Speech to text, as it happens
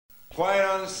Quiet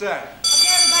on the set. Okay,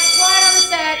 everybody, quiet on the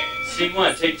set. Scene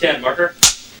 1, take 10, marker.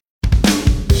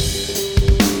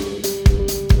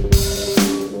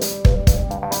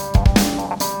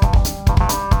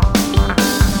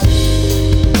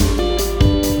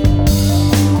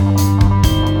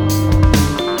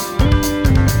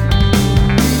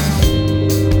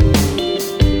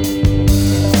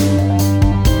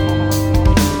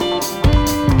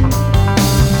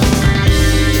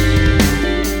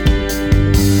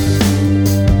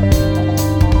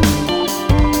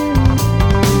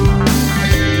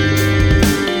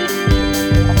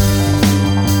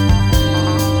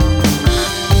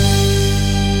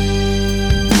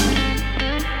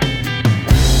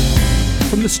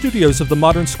 From the studios of the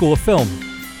Modern School of Film,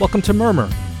 welcome to Murmur.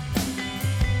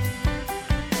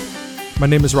 My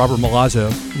name is Robert Milazzo,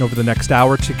 and over the next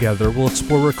hour together, we'll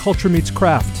explore where culture meets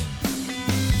craft.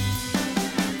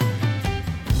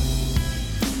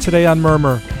 Today on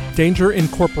Murmur, Danger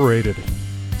Incorporated.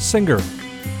 Singer,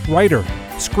 writer,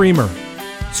 screamer,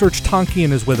 Serj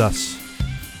Tankian is with us.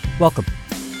 Welcome.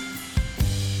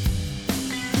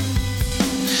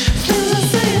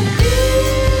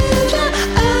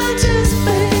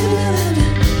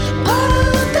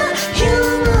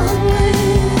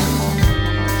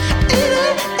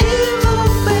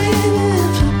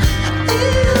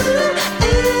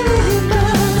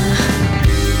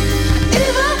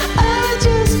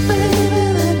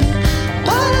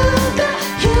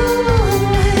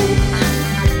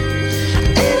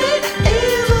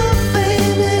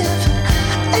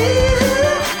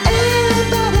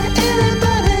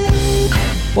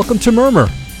 Welcome to Murmur.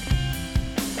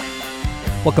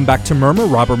 Welcome back to Murmur.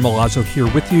 Robert Milazzo here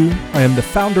with you. I am the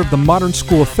founder of the Modern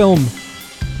School of Film,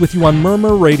 with you on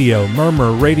Murmur Radio,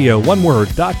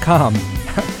 murmurradio.com.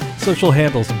 Social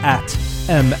handles at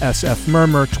MSF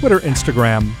Murmur, Twitter,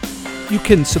 Instagram. You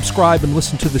can subscribe and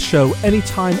listen to the show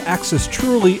anytime access,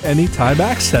 truly anytime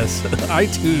access.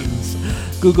 iTunes,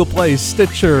 Google Play,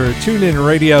 Stitcher, TuneIn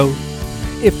Radio.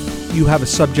 If you have a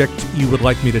subject you would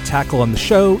like me to tackle on the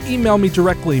show, email me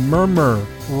directly,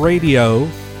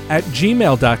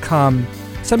 murmurradio@gmail.com.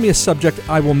 Send me a subject.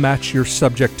 I will match your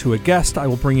subject to a guest. I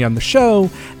will bring you on the show,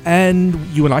 and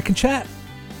you and I can chat.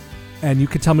 And you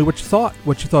can tell me what you thought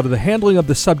of the handling of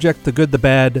the subject, the good, the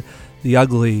bad, the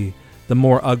ugly, the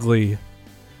more ugly.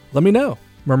 Let me know.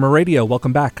 Murmur Radio,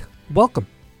 welcome back. Welcome.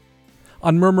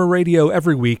 On Murmur Radio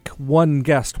every week, one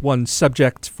guest, one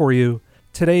subject for you.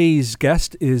 Today's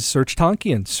guest is Serj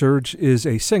Tankian. Serj is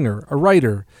a singer, a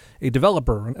writer, a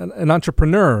developer, an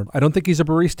entrepreneur. I don't think he's a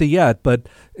barista yet, but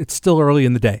it's still early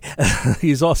in the day.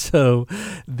 He's also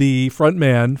the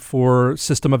frontman for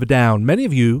System of a Down. Many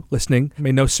of you listening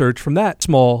may know Serj from that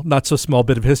small, not so small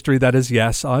bit of history that is,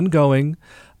 yes, ongoing.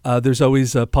 There's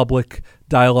always a public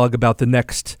dialogue about the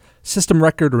next System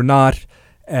record or not.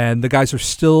 And the guys are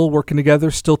still working together,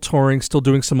 still touring, still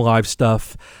doing some live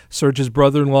stuff. Serj's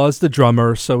brother-in-law is the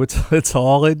drummer, so it's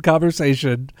all in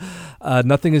conversation.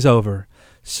 Nothing is over.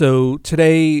 So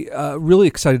today, really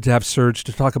excited to have Serj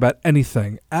to talk about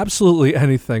anything, absolutely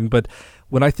anything. But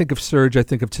when I think of Serj, I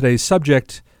think of today's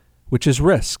subject, which is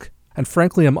risk. And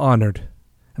frankly, I'm honored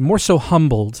and more so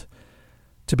humbled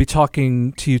to be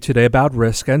talking to you today about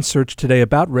risk, and Serj today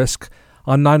about risk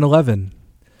on 9/11,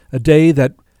 a day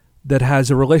that has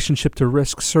a relationship to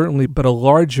risk, certainly, but a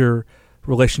larger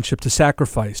relationship to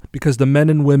sacrifice, because the men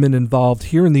and women involved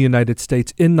here in the United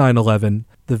States in 9/11,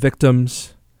 the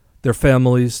victims, their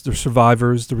families, the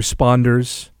survivors, the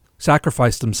responders,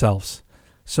 sacrificed themselves.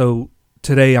 So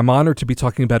today I'm honored to be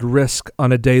talking about risk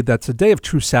on a day that's a day of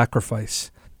true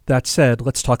sacrifice. That said,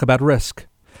 let's talk about risk.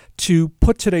 To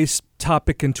put today's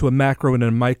topic into a macro and a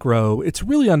micro, it's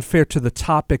really unfair to the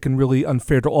topic and really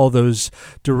unfair to all those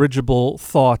dirigible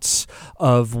thoughts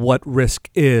of what risk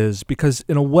is, because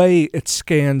in a way it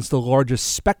scans the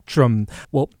largest spectrum.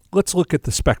 Well, let's look at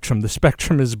the spectrum. The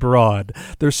spectrum is broad.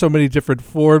 There's so many different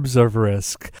forms of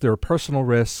risk. There are personal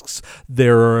risks.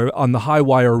 There are on the high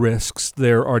wire risks.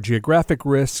 There are geographic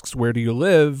risks. Where do you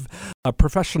live?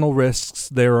 Professional risks.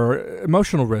 There are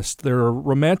emotional risks. There are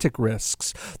romantic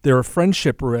risks. There are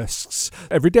friendship risks.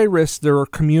 Everyday risks. There are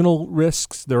communal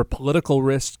risks. There are political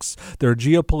risks. There are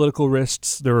geopolitical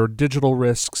risks. There are digital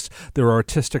risks. There are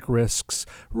artistic risks.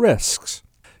 Risks.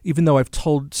 Even though I've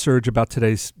told Serj about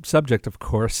today's subject, of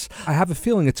course, I have a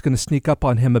feeling it's going to sneak up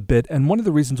on him a bit. And one of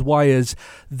the reasons why is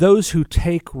those who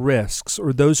take risks,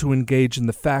 or those who engage in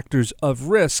the factors of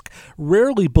risk,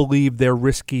 rarely believe they're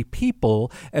risky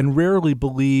people, and rarely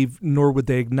believe, nor would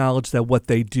they acknowledge, that what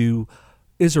they do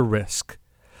is a risk.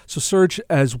 So Serge,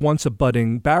 as once a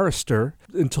budding barrister,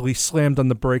 until he slammed on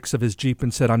the brakes of his Jeep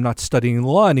and said, "I'm not studying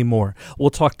law anymore." We'll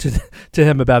talk to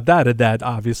him about that, and that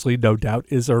obviously, no doubt,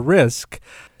 is a risk.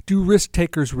 Do risk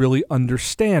takers really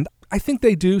understand? I think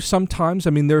they do sometimes.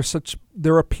 I mean,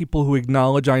 there are people who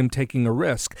acknowledge I am taking a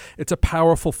risk. It's a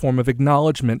powerful form of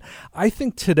acknowledgement. I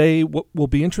think today what will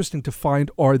be interesting to find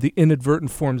are the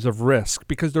inadvertent forms of risk,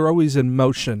 because they're always in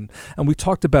motion. And we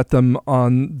talked about them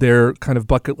on their kind of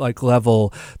bucket-like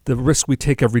level. The risk we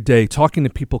take every day. Talking to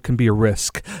people can be a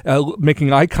risk.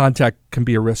 Making eye contact can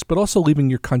be a risk, but also leaving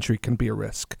your country can be a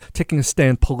risk. Taking a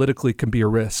stand politically can be a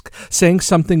risk. Saying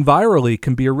something virally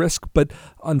can be a risk, but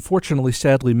unfortunately,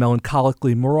 sadly,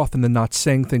 melancholically, more often than not,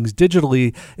 saying things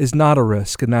digitally is not a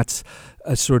risk. And that's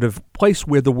a sort of place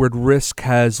where the word risk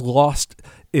has lost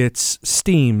its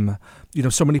steam. You know,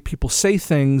 so many people say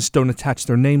things, don't attach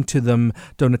their name to them,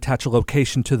 don't attach a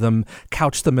location to them,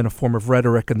 couch them in a form of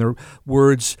rhetoric, and their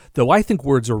words, though I think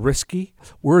words are risky,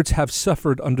 words have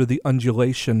suffered under the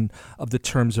undulation of the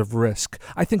terms of risk.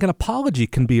 I think an apology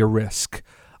can be a risk.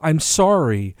 I'm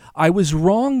sorry, I was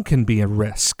wrong can be a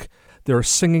risk. There are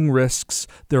singing risks.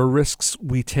 There are risks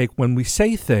we take when we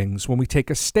say things, when we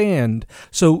take a stand.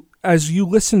 So as you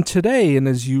listen today and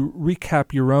as you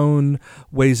recap your own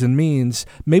ways and means,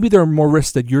 maybe there are more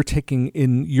risks that you're taking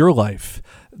in your life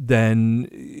than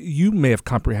you may have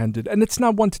comprehended. And it's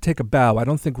not one to take a bow. I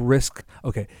don't think risk,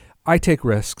 okay, I take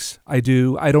risks. I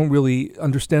do. I don't really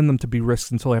understand them to be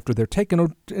risks until after they're taken, or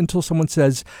until someone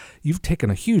says, "You've taken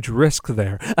a huge risk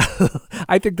there."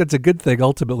 I think that's a good thing,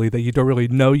 ultimately, that you don't really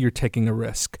know you're taking a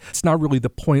risk. It's not really the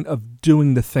point of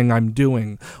doing the thing I'm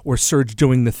doing, or Serge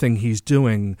doing the thing he's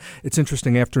doing. It's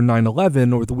interesting, after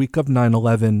 9/11, or the week of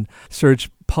 9/11, Serge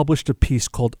published a piece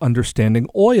called Understanding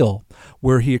Oil,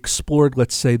 where he explored,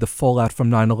 let's say, the fallout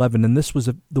from 9/11, and this was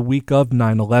the week of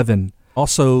 9/11.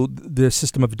 Also, the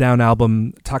System of a Down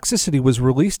album, Toxicity, was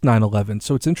released 9/11.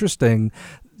 So it's interesting,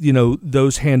 you know,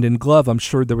 those hand in glove. I'm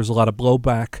sure there was a lot of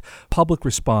blowback, public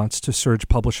response to Serge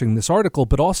publishing this article,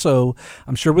 but also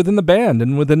I'm sure within the band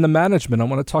and within the management. I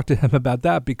want to talk to him about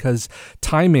that, because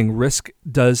timing, risk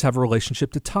does have a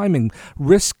relationship to timing.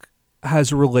 Risk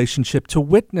has a relationship to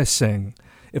witnessing.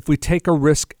 If we take a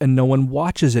risk and no one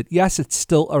watches it, yes, it's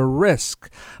still a risk,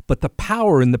 but the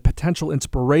power and the potential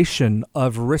inspiration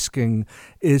of risking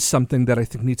is something that I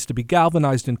think needs to be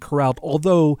galvanized and corralled,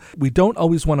 although we don't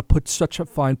always want to put such a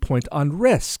fine point on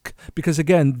risk, because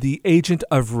again, the agent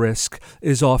of risk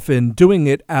is often doing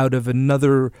it out of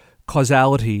another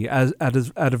causality, out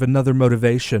of another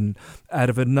motivation, out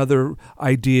of another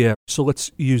idea. So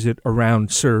let's use it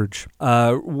around Serge.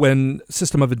 When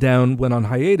System of a Down went on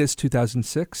hiatus,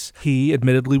 2006, he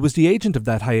admittedly was the agent of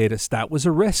that hiatus. That was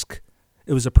a risk.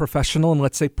 It was a professional and,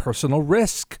 let's say, personal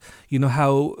risk. You know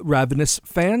how ravenous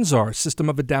fans are. System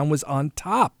of a Down was on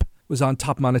top. Was on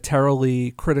top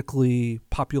monetarily, critically,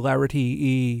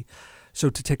 popularity-y. So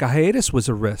to take a hiatus was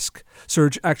a risk.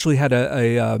 Serge actually had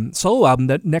a solo album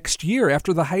that next year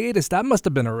after the hiatus. That must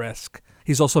have been a risk.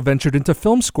 He's also ventured into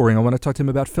film scoring. I want to talk to him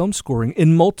about film scoring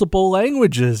in multiple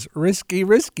languages. Risky,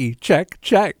 risky. Check,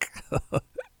 check.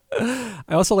 I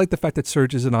also like the fact that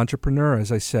Serge is an entrepreneur,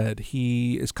 as I said.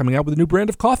 He is coming out with a new brand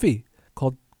of coffee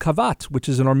called Kavat, which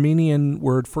is an Armenian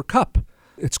word for cup.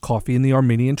 It's coffee in the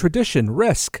Armenian tradition.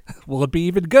 Risk. Will it be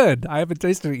even good? I haven't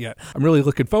tasted it yet. I'm really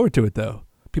looking forward to it, though.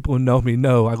 People who know me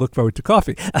know I look forward to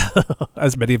coffee,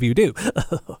 as many of you do.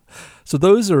 So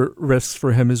those are risks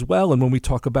for him as well. And when we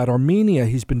talk about Armenia,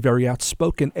 he's been very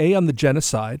outspoken, on the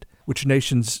genocide, which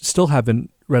nations still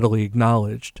haven't readily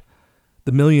acknowledged.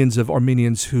 The millions of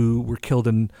Armenians who were killed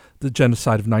in the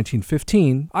genocide of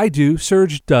 1915. I do.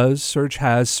 Serge does. Serge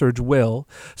has. Serge will.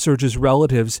 Serge's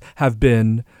relatives have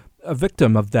been a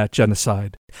victim of that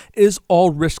genocide. Is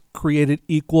all risk created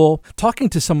equal? Talking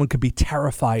to someone could be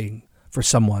terrifying for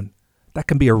someone. That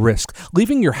can be a risk.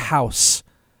 Leaving your house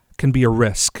can be a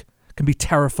risk, can be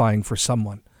terrifying for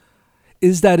someone.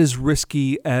 Is that as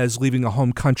risky as leaving a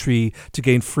home country to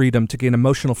gain freedom, to gain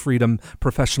emotional freedom,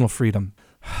 professional freedom?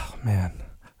 Oh, man.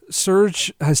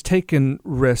 Serge has taken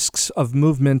risks of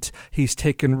movement. He's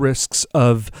taken risks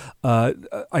of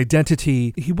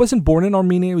identity. He wasn't born in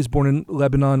Armenia. He was born in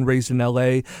Lebanon, raised in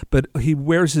L.A., but he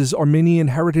wears his Armenian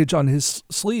heritage on his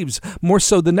sleeves more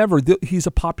so than ever. He's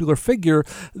a popular figure.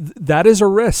 That is a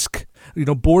risk. You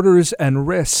know, borders and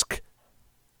risk,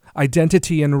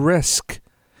 identity and risk.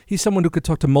 He's someone who could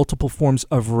talk to multiple forms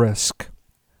of risk.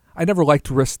 I never liked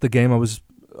Risk the Game. I was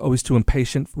always too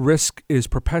impatient. Risk is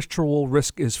perpetual.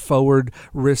 Risk is forward.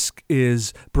 Risk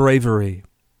is bravery.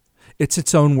 It's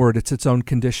its own word. It's its own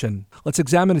condition. Let's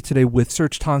examine it today with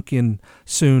Serj Tankian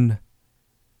soon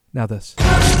Now this.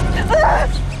 Sarah?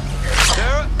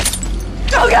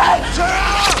 Oh, God!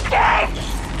 Sarah!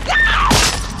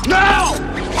 No!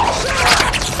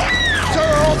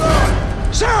 Sarah, hold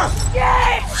on! Sarah!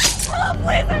 Gabe! Oh,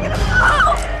 please, I'm gonna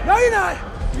fall! No, you're not.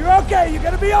 You're okay. You're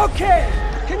gonna be okay.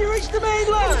 Can you reach the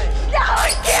main line? No,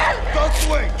 I can't! Don't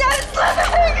swing! God, it's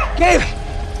slipping! Gabe,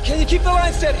 can you keep the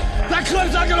line steady? That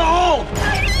clip's not gonna hold!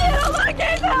 I can't hold on,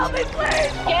 Gabe, help me,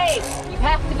 please! Gabe, you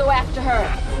have to go after her.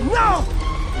 No!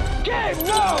 Gabe,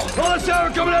 no! Hold on,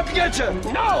 Sarah, coming up to get you!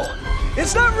 No!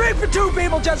 It's not rigged for two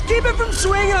people. Just keep it from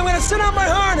swinging. I'm gonna send out my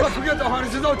harness. Look, forget the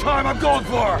harness. There's no time. I'm going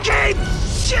for her. Gabe!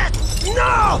 Shit!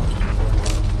 No!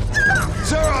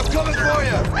 Sarah, I'm coming for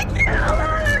you. I can't hold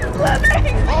on, I'm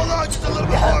slipping! Hold on just a little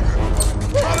bit longer.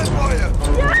 Coming for you.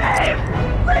 Gabe!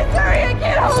 Please hurry, I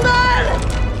can't hold on!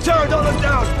 Sarah, don't look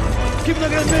down. Keep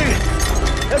looking at me.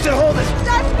 That's it. Hold it.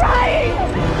 Stop trying!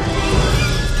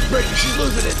 Breaking. She's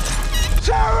losing it.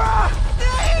 Sarah!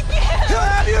 I can't! He'll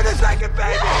have you in a second,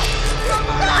 baby. Come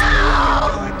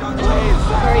on. Don't leave.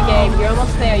 Hurry, Gabe, you're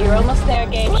almost there,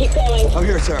 Gabe. Keep going. I'm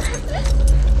here, Sarah.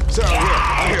 Sarah,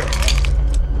 I'm here.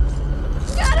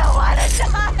 I don't want to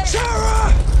die!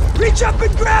 Sarah! Reach up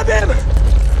and grab him!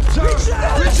 Sarah, Reach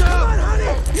up! reach Come up! on,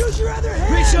 honey! Use your other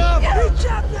hand! Reach up! Reach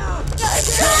up now!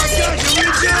 Sarah, I got you!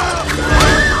 Reach up!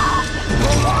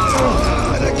 Hold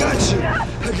on! I got you!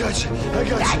 I got you! I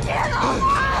got you!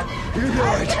 You're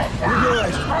good! You're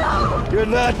good! You're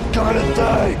not gonna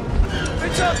die!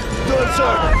 Reach up! Do it,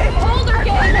 sir! Hold her,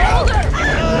 Gabe, hold her!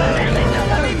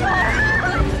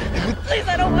 Please, I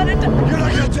don't want to die! You're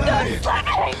not gonna die! Stop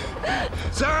it!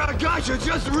 Sarah, I got you!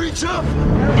 Just reach up!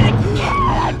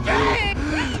 I'm trying!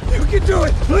 You can do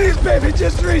it! Please, baby,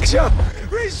 just reach up!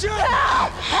 Reach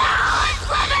up!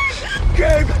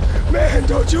 Gabe, man,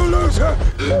 don't you lose her!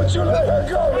 Don't you let her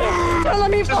go! Don't let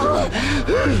me fall!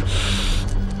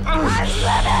 I'm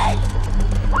living!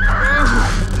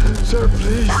 Sir,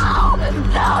 please! No, I'm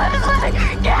living!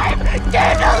 Gabe,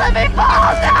 don't let me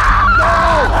fall! No!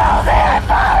 Hold me, I'm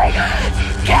falling!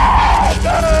 Gabe!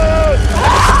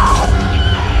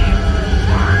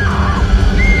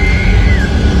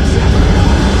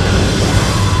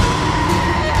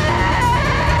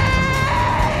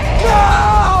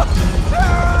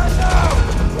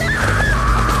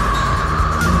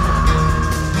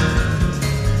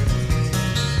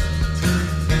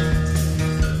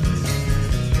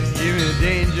 Give me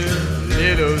danger,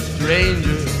 little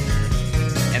stranger,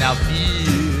 and I'll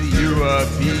feel your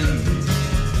peace.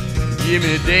 Give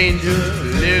me danger,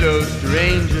 little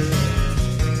stranger,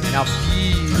 and I'll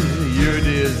feel your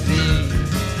disease.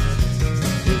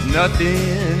 There's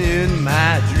nothing in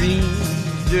my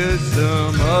dreams, just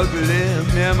some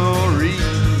ugly memories.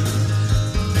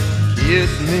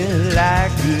 Kiss me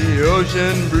like the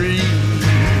ocean breeze.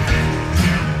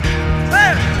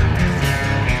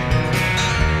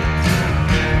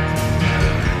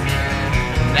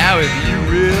 Now if you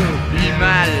will be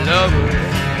my lover,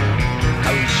 I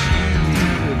will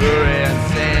shiver and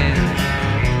stand.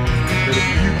 But if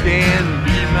you can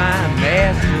be my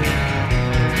master,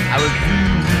 I will do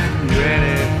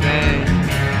anything.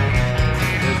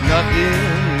 There's nothing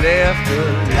left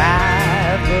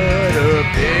alive but a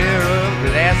pair of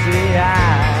glassy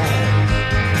eyes.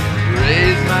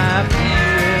 Raise my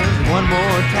feelings one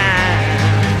more time.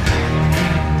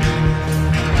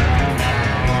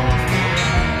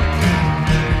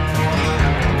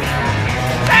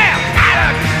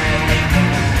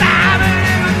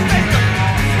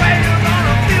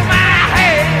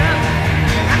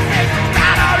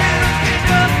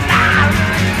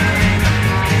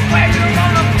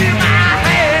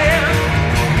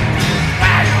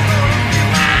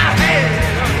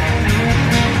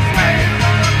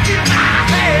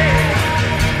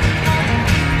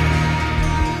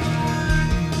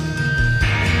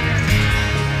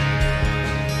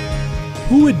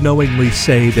 Who would knowingly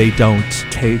say they don't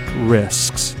take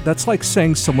risks? That's like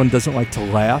saying someone doesn't like to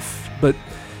laugh, but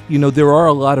there are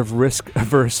a lot of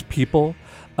risk-averse people.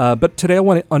 But today I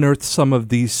want to unearth some of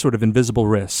these sort of invisible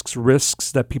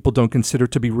risks that people don't consider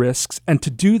to be risks. And to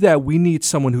do that, we need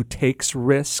someone who takes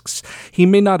risks. He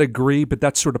may not agree, but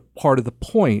that's sort of part of the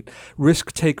point.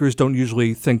 Risk takers don't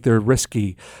usually think they're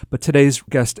risky. But today's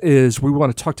guest we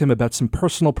want to talk to him about some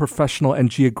personal, professional, and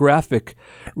geographic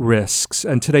risks.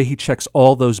 And today he checks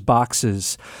all those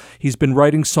boxes. He's been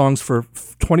writing songs for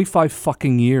 25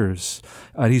 fucking years.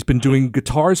 He's been doing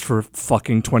guitars for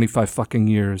fucking 25 fucking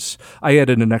years. I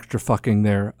added an an extra fucking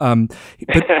there.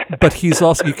 But he's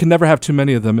also, you can never have too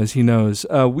many of them, as he knows.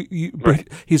 But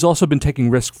he's also been taking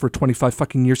risk for 25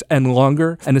 fucking years and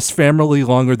longer, and his family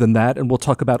longer than that. And we'll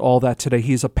talk about all that today.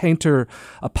 He's a painter,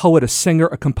 a poet, a singer,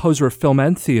 a composer of film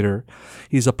and theater.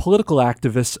 He's a political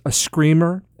activist, a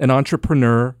screamer, an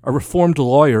entrepreneur, a reformed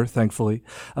lawyer, thankfully,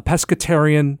 a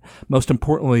pescatarian, most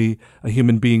importantly, a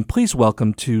human being. Please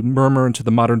welcome to Murmur and to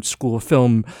the Modern School of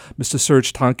Film, Mr.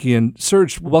 Serj Tankian.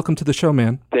 Serj, welcome to the show,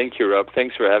 man. Thank you, Rob.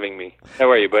 Thanks for having me. How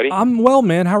are you, buddy? I'm well,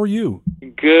 man. How are you?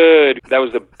 Good. That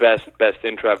was the best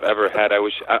intro I've ever had.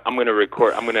 I'm going to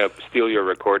record. I'm going to steal your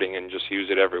recording and just use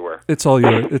it everywhere. It's all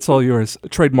yours. It's all yours.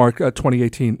 Trademark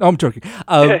 2018. No, I'm joking.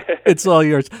 It's all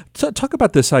yours. Talk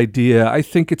about this idea. I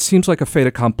think it seems like a fait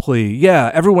accompli.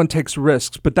 Yeah, everyone takes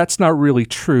risks, but that's not really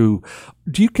true.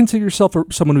 Do you consider yourself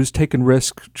someone who's taken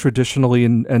risk traditionally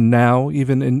and now,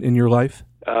 even in your life?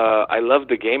 I loved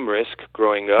the game Risk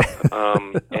growing up,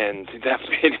 and that's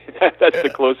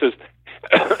the closest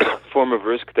form of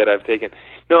risk that I've taken.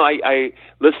 No, I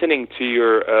listening to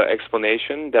your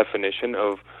definition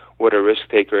of what a risk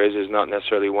taker is not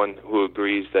necessarily one who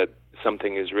agrees that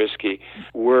something is risky.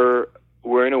 We're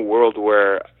in a world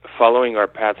where following our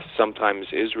path sometimes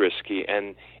is risky,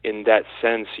 and in that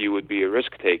sense, you would be a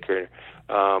risk taker.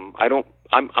 I'm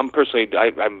personally,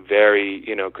 I'm very,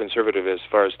 conservative as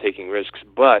far as taking risks,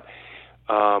 but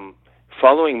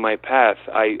following my path,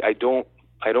 I don't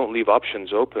leave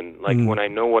options open. Like when I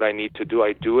know what I need to do,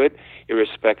 I do it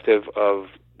irrespective of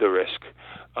the risk.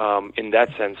 In that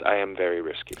sense, I am very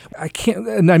risky. I can't,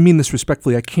 and I mean this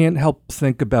respectfully, I can't help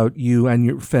think about you and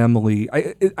your family.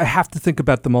 I have to think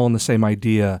about them all in the same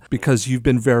idea, because you've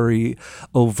been very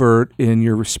overt in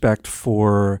your respect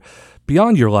for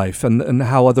beyond your life and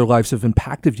how other lives have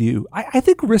impacted you. I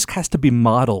think risk has to be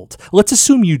modeled. Let's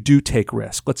assume you do take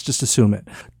risk. Let's just assume it.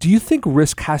 Do you think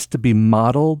risk has to be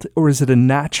modeled, or is it a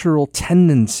natural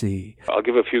tendency? I'll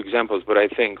give a few examples, but I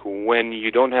think when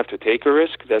you don't have to take a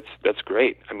risk, that's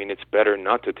great. I mean, it's better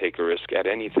not to take a risk at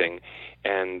anything,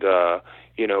 and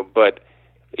but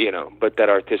that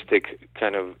artistic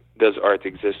kind of, does art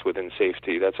exist within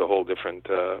safety? That's a whole different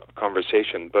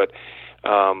conversation. But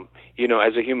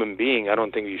as a human being, I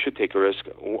don't think you should take a risk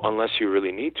unless you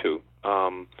really need to.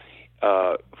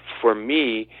 For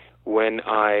me,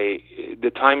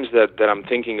 the times that I'm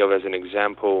thinking of as an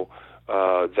example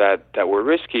that were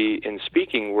risky in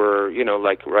speaking were,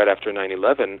 like right after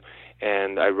 9/11,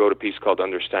 and I wrote a piece called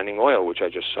Understanding Oil, which I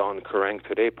just saw on Kerrang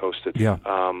today posted. Yeah.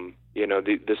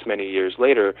 This many years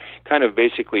later, kind of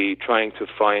basically trying to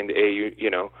find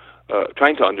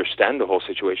trying to understand the whole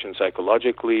situation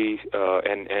psychologically,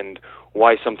 and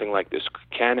why something like this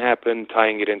can happen,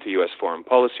 tying it into U.S. foreign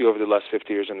policy over the last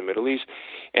 50 years in the Middle East,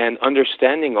 and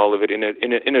understanding all of it in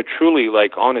a truly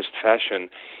honest fashion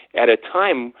at a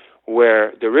time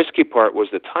where the risky part was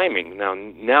the timing.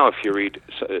 Now if you read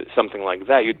something like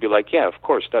that, you'd be like, yeah, of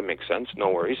course, that makes sense, no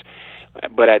worries.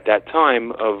 But at that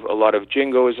time of a lot of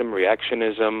jingoism,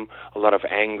 reactionism, a lot of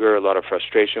anger, a lot of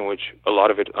frustration, which a lot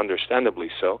of it understandably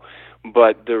so,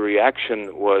 but the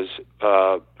reaction was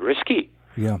risky.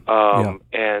 Yeah.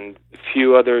 And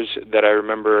few others that I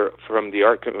remember from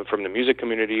the music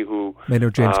community who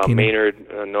Maynard James Keenan. Maynard,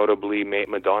 notably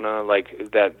Madonna,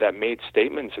 that made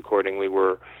statements accordingly.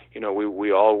 Were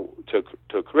we all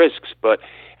took risks, but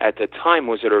at the time,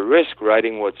 was it a risk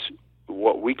writing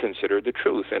what we consider the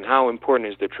truth, and how important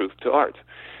is the truth to art?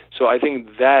 So I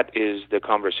think that is the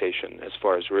conversation as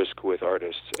far as risk with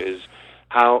artists is.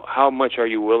 How much are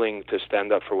you willing to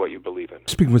stand up for what you believe in?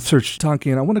 Speaking with Serj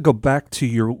Tankian, I want to go back to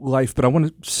your life, but I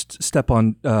want to step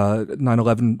on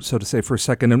 9/11, so to say, for a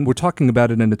second. And we're talking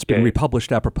about it, and it's been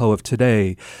republished apropos of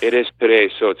today. It is today,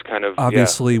 so it's kind of...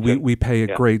 Obviously, we pay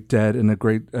a great debt and a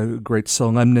great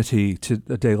solemnity to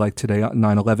a day like today,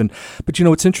 9/11. But,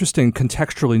 it's interesting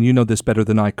contextually, and you know this better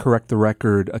than I, correct the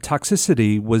record,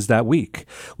 Toxicity was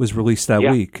released that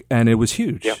week, and it was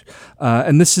huge. Yeah.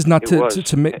 And this is not to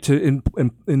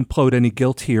implode any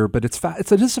guilt here, but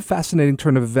it is a fascinating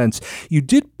turn of events. You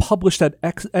did publish that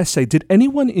essay. Did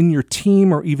anyone in your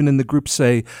team or even in the group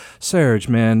say, Serj,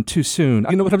 man, too soon?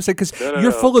 You know what I'm saying? Because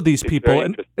you're full of these people,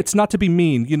 and it's not to be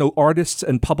mean. Artists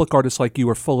and public artists like you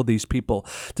are full of these people.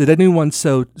 Did anyone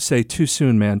say, too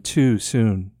soon, man, too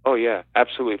soon? Oh, yeah,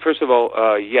 absolutely. First of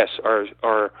all, yes,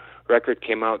 our record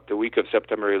came out the week of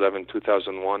September 11,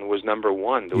 2001, was number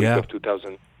one the week of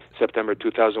September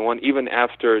 2001, even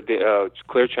after the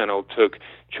Clear Channel took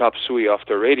Chop Suey off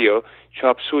the radio.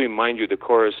 Chop Suey, mind you, the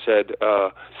chorus said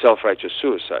self-righteous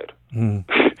suicide.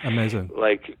 Amazing.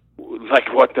 Like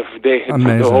what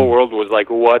the whole world was like,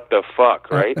 what the fuck,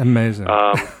 right? Amazing.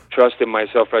 trust in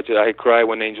myself. I cry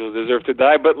when angels deserve to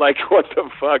die. But like, what the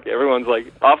fuck? Everyone's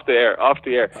like off the air.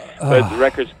 But the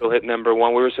record still hit number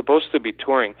one. We were supposed to be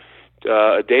touring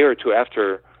a day or two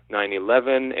after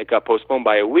 9/11. It got postponed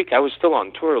by a week. I was still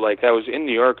on tour. Like, I was in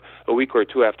New York a week or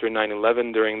two after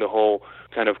 9/11 during the whole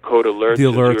kind of code alerts. The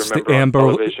alerts, the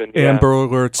Amber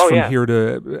alerts from here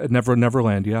to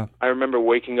Neverland. Yeah. I remember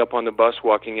waking up on the bus,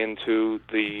 walking into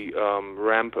the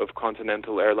ramp of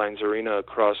Continental Airlines Arena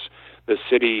across the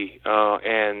city,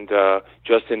 and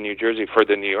just in New Jersey for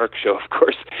the New York show, of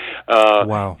course.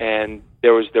 Wow. And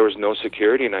there was no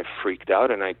security, and I freaked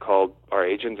out, and I called our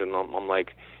agent, and I'm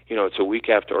like, it's a week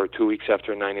after or 2 weeks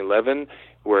after 9/11.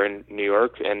 We're in New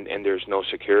York, and there's no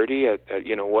security.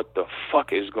 What the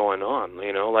fuck is going on?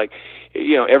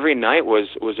 Every night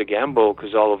was a gamble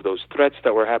because all of those threats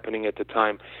that were happening at the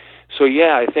time. So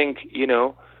yeah, I think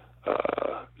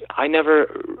I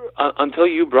never until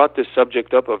you brought this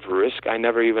subject up of risk, I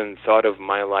never even thought of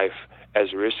my life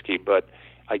as risky. But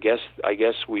I guess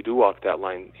we do walk that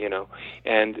line,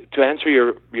 And to answer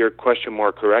your question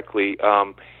more correctly,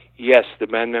 yes, the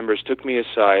band members took me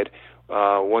aside.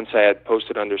 Once I had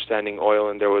posted Understanding Oil,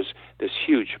 and there was this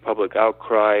huge public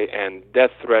outcry and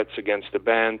death threats against the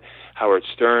band. Howard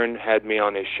Stern had me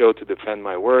on his show to defend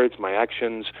my words, my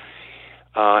actions,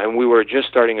 and we were just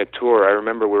starting a tour. I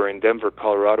remember we were in Denver,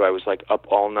 Colorado. I was like up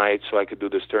all night so I could do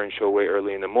the Stern show way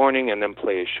early in the morning and then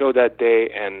play a show that day.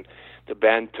 And the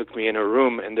band took me in a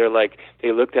room, and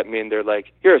they looked at me and they're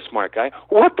like, "You're a smart guy.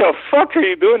 What the fuck are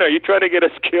you doing? Are you trying to get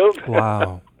us killed?"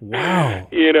 Wow.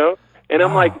 And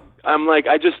I'm like,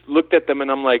 I just looked at them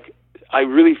and I'm like, I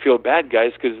really feel bad,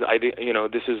 guys, because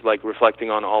this is like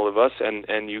reflecting on all of us,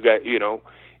 and you guys,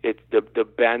 the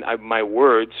band. My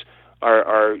words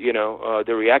are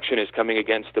the reaction is coming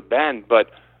against the band,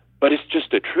 but it's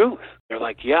just the truth. They're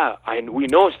like, yeah, we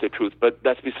know it's the truth, but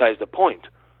that's besides the point.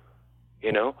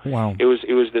 Wow. It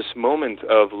was this moment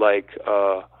of like,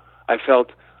 I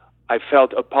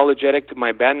felt apologetic to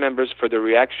my band members for the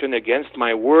reaction against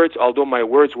my words, although my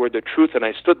words were the truth and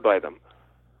I stood by them.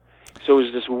 So it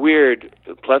was this weird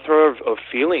plethora of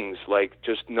feelings, like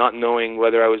just not knowing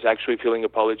whether I was actually feeling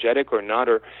apologetic or not,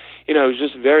 or, it was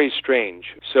just very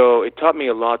strange. So it taught me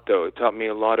a lot, though. It taught me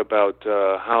a lot about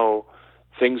how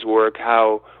things work,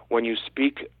 how when you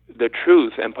speak the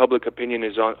truth and public opinion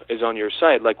is on your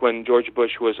side. Like when George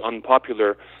Bush was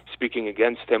unpopular, speaking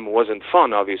against him wasn't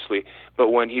fun, obviously, but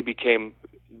when he became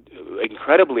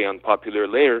incredibly unpopular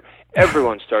later,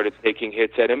 everyone started taking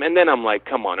hits at him, and then I'm like,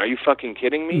 come on, are you fucking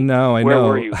kidding me? No, I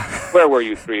know. Where were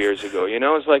you 3 years ago?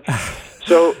 It's like,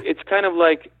 so it's kind of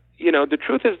like, the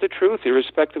truth is the truth,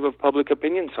 irrespective of public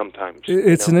opinion sometimes.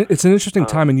 It's an interesting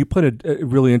time, and you put a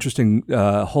really interesting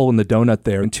hole in the donut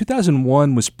there. And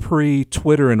 2001 was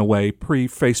pre-Twitter in a way,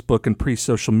 pre-Facebook and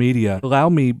pre-social media. Allow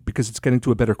me, because it's getting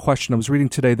to a better question, I was reading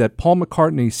today that Paul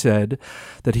McCartney said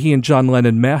that he and John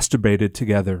Lennon masturbated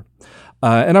together.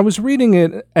 And I was reading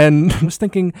it and I was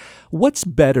thinking, what's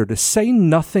better, to say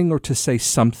nothing or to say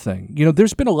something?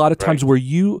 There's been a lot of times where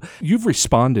you've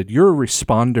responded. You're a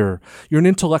responder. You're an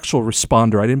intellectual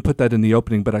responder. I didn't put that in the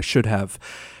opening, but I should have.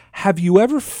 Have you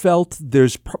ever felt there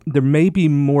may be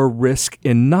more risk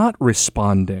in not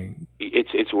responding?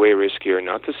 It's way riskier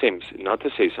not to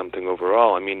say something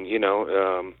overall. I mean,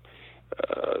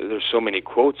 there's so many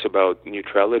quotes about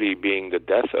neutrality being the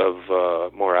death of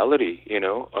morality,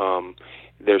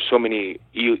 There's so many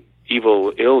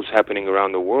evil ills happening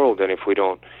around the world, and if we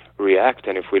don't react,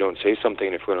 and if we don't say something,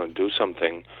 and if we don't do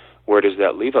something, where does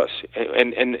that leave us?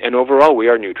 And overall, we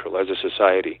are neutral as a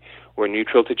society. We're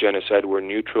neutral to genocide, we're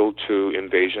neutral to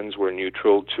invasions, we're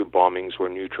neutral to bombings, we're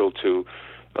neutral to,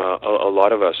 a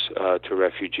lot of us, to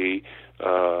refugee,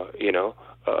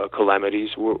 calamities,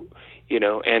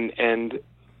 and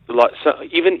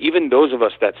even those of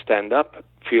us that stand up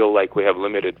feel like we have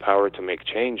limited power to make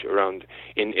change around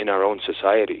in our own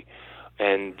society,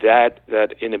 and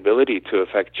that inability to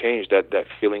affect change, that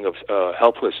feeling of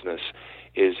helplessness,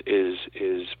 is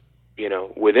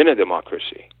within a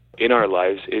democracy in our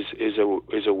lives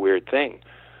is a weird thing.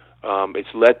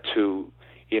 It's led to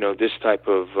this type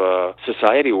of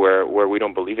society where we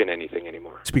don't believe in anything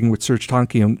anymore. Speaking with Serj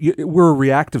Tankian, we're a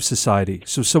reactive society.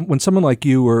 So when someone like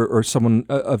you or someone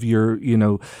of your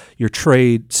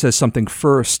trade says something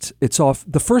first,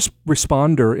 the first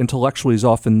responder intellectually is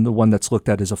often the one that's looked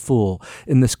at as a fool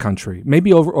in this country,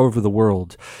 maybe over the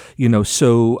world.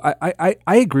 So I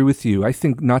agree with you. I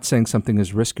think not saying something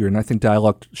is riskier, and I think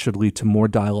dialogue should lead to more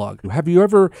dialogue. Have you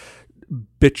ever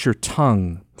bit your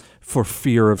tongue for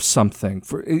fear of something,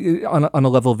 on a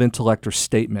level of intellect or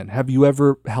statement? Have you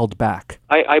ever held back?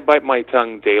 I bite my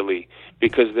tongue daily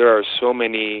because there are so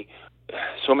many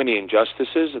so many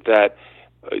injustices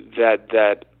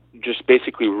that just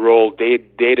basically roll day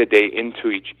to day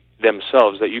into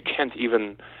themselves that you can't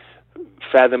even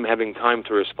fathom having time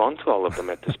to respond to all of them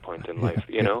at this point in life.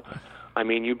 You know, I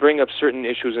mean, you bring up certain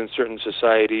issues in certain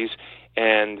societies,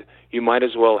 and you might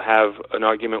as well have an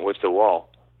argument with the wall.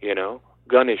 You know,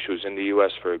 gun issues in the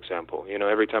U.S., for example. You know,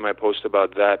 every time I post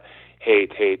about that,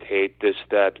 hate, this,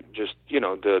 that, just, you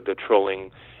know, the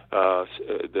trolling.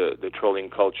 The trolling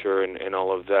culture and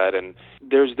all of that, and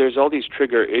there's all these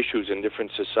trigger issues in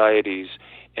different societies,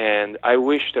 and I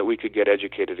wish that we could get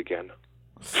educated again.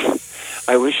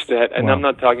 I wish that, and I'm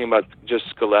not talking about just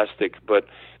scholastic, but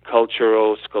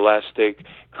cultural, scholastic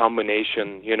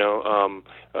combination. You know,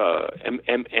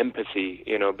 empathy.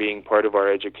 You know, being part of our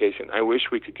education. I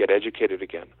wish we could get educated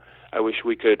again. I wish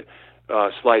we could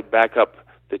slide back up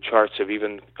the charts of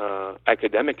even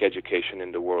academic education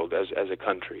in the world as a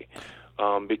country,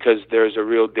 because there's a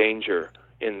real danger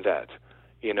in that.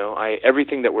 You know,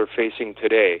 everything that we're facing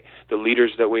today, the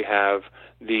leaders that we have,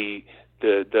 the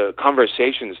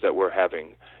conversations that we're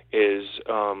having, is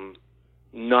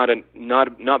not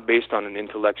based on an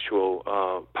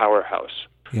intellectual powerhouse.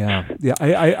 Yeah.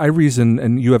 I reason,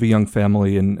 and you have a young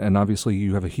family, and obviously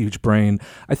you have a huge brain.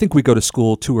 I think we go to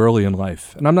school too early in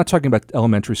life, and I'm not talking about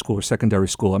elementary school or secondary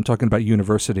school. I'm talking about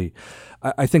university.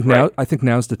 I think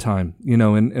now's the time. You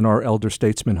know, in our elder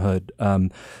statesmanhood,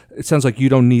 it sounds like you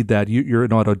don't need that. You're an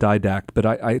autodidact, but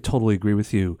I totally agree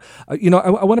with you. You know,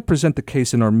 I want to present the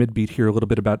case in our midbeat here a little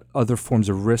bit about other forms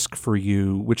of risk for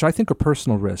you, which I think are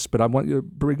personal risks. But I want you to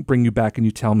bring you back and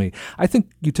you tell me. I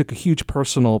think you took a huge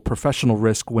personal, professional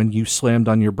risk when you slammed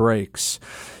on your brakes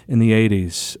in the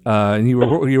 80s, and you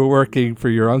were working for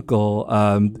your uncle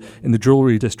in the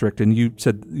jewelry district, and you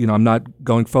said, you know, I'm not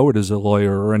going forward as a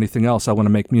lawyer or anything else. I want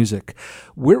to make music.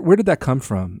 Where did that come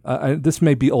from? This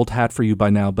may be old hat for you by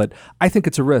now, but I think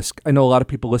it's a risk. I know a lot of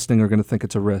people listening are going to think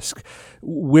it's a risk.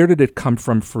 Where did it come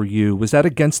from for you? Was that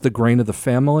against the grain of the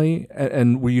family,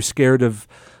 and were you scared of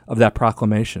that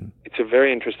proclamation? It's a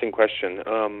very interesting question.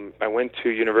 I went to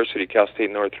University, Cal State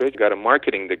Northridge, got a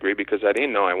marketing degree because I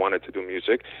didn't know I wanted to do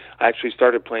music. I actually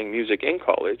started playing music in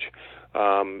college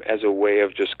as a way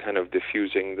of just kind of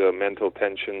diffusing the mental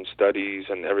tension, studies,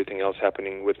 and everything else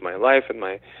happening with my life and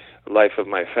my life of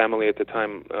my family at the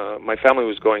time. My family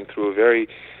was going through a very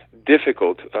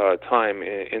difficult time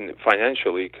in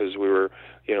financially, because we were,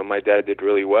 you know, my dad did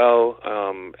really well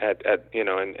at you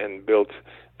know, and built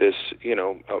this,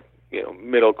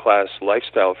 middle class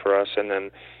lifestyle for us, and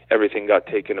then everything got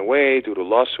taken away due to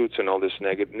lawsuits and all this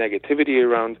negativity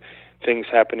around things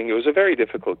happening. It was a very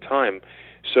difficult time.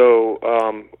 So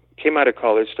came out of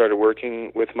college, started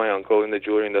working with my uncle in the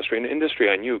jewelry industry, an industry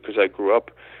I knew because I grew up,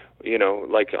 you know,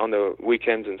 like on the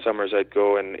weekends and summers I'd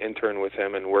go and intern with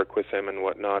him and work with him and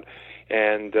whatnot.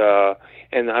 And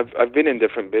I've been in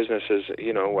different businesses.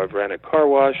 You know, I've ran a car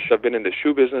wash. I've been in the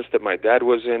shoe business that my dad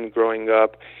was in growing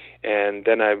up, and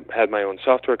then I had my own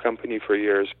software company for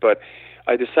years. But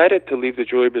I decided to leave the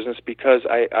jewelry business because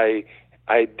I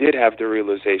did have the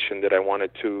realization that I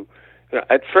wanted to.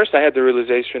 At first, I had the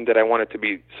realization that I wanted to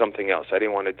be something else. I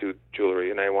didn't want to do jewelry,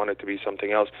 and I wanted to be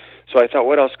something else. So I thought,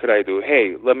 what else could I do?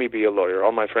 Hey, let me be a lawyer.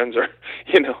 All my friends are,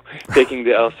 taking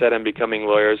the LSAT and becoming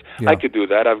lawyers. Yeah. I could do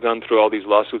that. I've gone through all these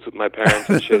lawsuits with my parents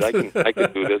and shit. I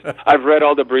can do this. I've read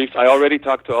all the briefs. I already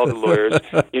talked to all the lawyers.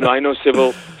 I know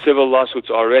civil lawsuits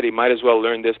already. Might as well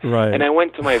learn this. Right. And I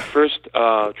went to my first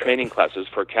training classes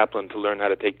for Kaplan to learn how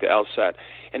to take the LSAT.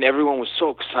 And everyone was so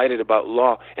excited about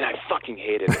law, and I fucking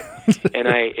hated it. And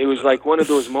it was like one of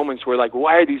those moments where, like,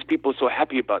 why are these people so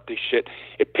happy about this shit?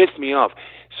 It pissed me off.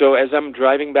 So as I'm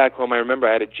driving back home, I remember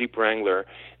I had a Jeep Wrangler.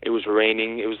 It was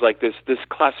raining. It was like this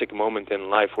classic moment in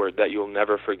life that you'll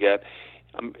never forget.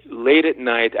 Late at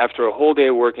night, after a whole day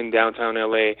of work in downtown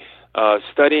LA,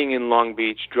 studying in Long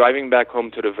Beach, driving back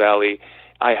home to the Valley,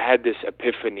 I had this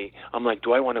epiphany. I'm like,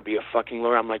 do I want to be a fucking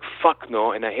lawyer? I'm like, fuck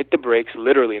no. And I hit the brakes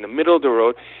literally in the middle of the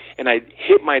road, and I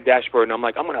hit my dashboard, and I'm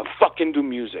like, I'm going to fucking do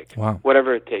music, wow,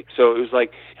 whatever it takes. So it was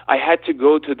like I had to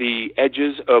go to the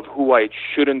edges of who I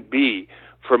shouldn't be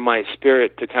for my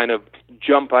spirit to kind of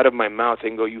jump out of my mouth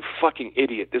and go, you fucking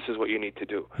idiot, this is what you need to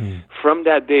do. From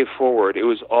that day forward, it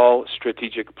was all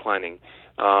strategic planning.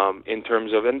 In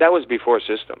terms of, and that was before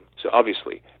system, so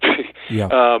obviously.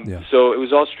 Yeah. So it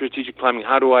was all strategic planning.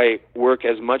 How do I work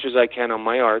as much as I can on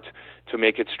my art to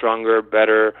make it stronger,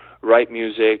 better, write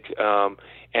music,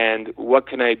 and what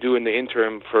can I do in the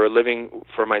interim for a living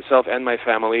for myself and my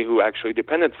family who actually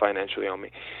depended financially on me.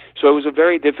 So it was a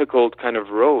very difficult kind of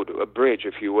road, a bridge,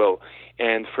 if you will.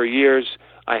 And for years,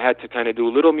 I had to kind of do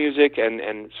a little music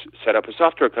and set up a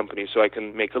software company so I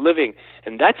can make a living.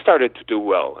 And that started to do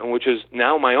well, and which is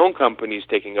now my own company is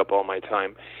taking up all my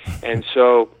time. And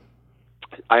so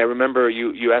I remember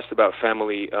you asked about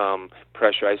family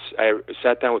pressure. I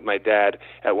sat down with my dad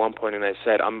at one point and I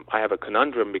said, I have a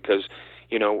conundrum because,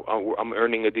 you know, I'm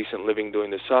earning a decent living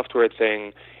doing the software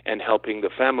thing and helping the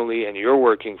family, and you're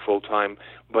working full time,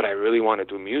 but I really want to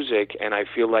do music, and I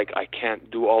feel like I can't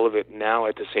do all of it now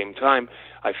at the same time.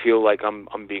 I feel like I'm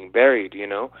being buried, you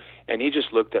know? And he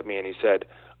just looked at me and he said,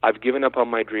 I've given up on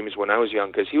my dreams when I was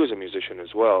young, because he was a musician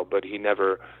as well, but he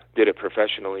never did it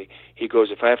professionally. He goes,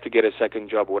 if I have to get a second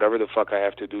job, whatever the fuck I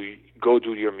have to do, go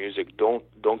do your music. Don't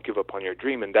give up on your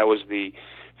dream. And that was the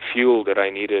fuel that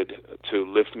I needed to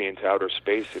lift me into outer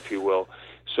space, if you will.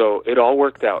 So it all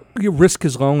worked out. Your Risk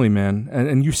is Lonely, man,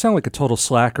 and you sound like a total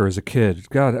slacker as a kid.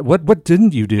 God, what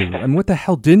didn't you do? And what the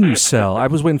hell didn't you sell? I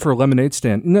was waiting for a lemonade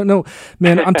stand. No,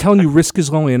 man, I'm telling you, Risk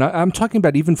is Lonely, and I'm talking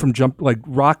about even from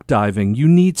rock diving. You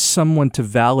need someone to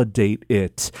validate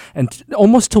it and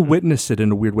almost to witness it in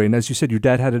a weird way. And as you said, your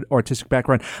dad had an artistic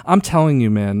background. I'm telling you,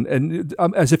 man, and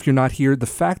as if you're not here, the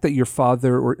fact that your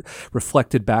father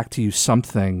reflected back to you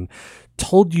something,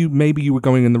 told you maybe you were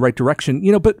going in the right direction,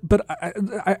 you know, but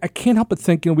I can't help but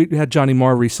think, you know, we had Johnny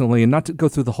Marr recently, and not to go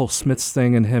through the whole Smiths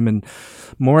thing and him and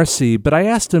Morrissey, but I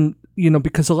asked him, you know,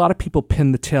 because a lot of people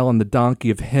pin the tail on the donkey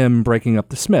of him breaking up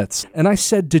the Smiths. And I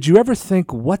said, did you ever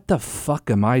think, what the fuck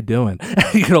am I doing?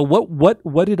 You know,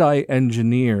 what did I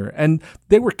engineer? And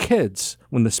they were kids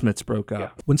when the Smiths broke up. Yeah.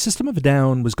 When System of a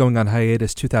Down was going on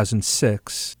hiatus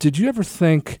 2006, did you ever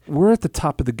think, we're at the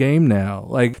top of the game now?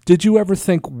 Like, did you ever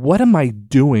think, what am I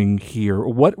doing here?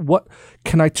 What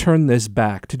can I turn this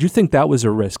back? Did you think that was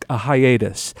a risk, a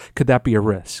hiatus? Could that be a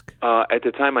risk? At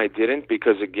the time I didn't,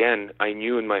 because again, I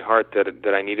knew in my heart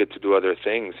that I needed to do other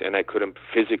things, and I couldn't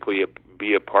physically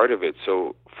be a part of it.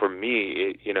 So for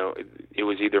me, it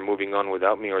was either moving on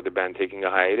without me or the band taking a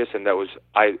hiatus, and that was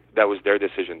their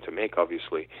decision to make,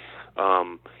 obviously.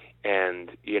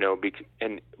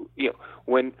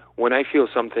 When I feel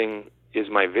something is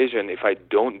my vision, if I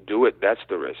don't do it, that's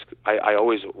the risk. I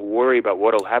always worry about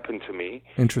what will happen to me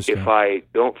if I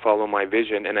don't follow my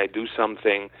vision and I do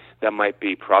something that might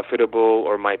be profitable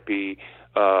or might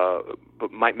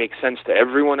make sense to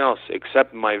everyone else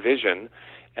except my vision.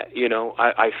 You know,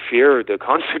 I fear the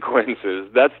consequences.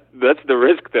 That's the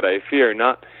risk that I fear,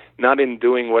 not in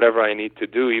doing whatever I need to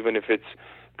do, even if it's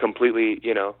completely,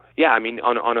 you know. Yeah, I mean,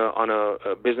 on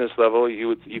a business level,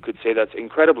 you could say that's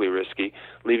incredibly risky,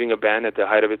 leaving a band at the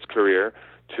height of its career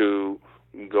to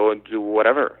go and do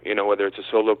whatever, you know, whether it's a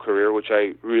solo career, which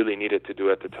I really needed to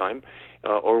do at the time,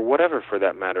 or whatever for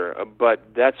that matter. But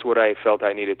that's what I felt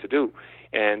I needed to do.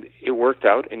 And it worked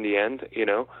out in the end, you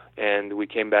know, and we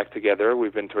came back together.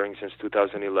 We've been touring since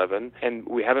 2011, and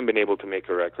we haven't been able to make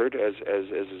a record, as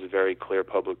is very clear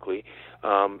publicly,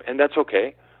 and that's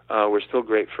okay. We're still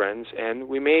great friends, and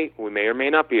we may or may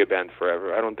not be a band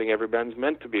forever. I don't think every band's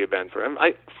meant to be a band forever.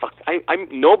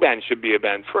 No band should be a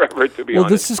band forever, to be honest. Well,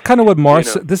 this is kind of what Marr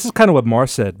said. This is kind of what Marr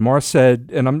said. Marr said,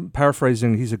 and I'm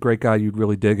paraphrasing, he's a great guy, you'd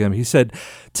really dig him. He said,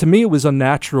 to me, it was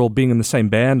unnatural being in the same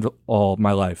band all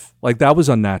my life. Like, that was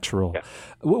unnatural. Yeah.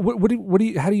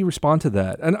 How do you respond to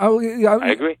that? And I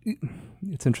agree.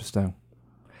 It's interesting.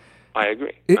 I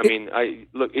agree.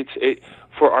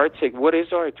 For art's sake, what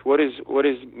is art? What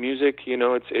is music? You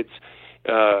know, it's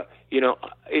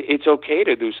okay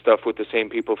to do stuff with the same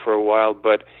people for a while,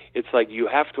 but it's like you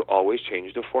have to always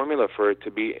change the formula for it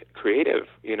to be creative,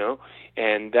 you know,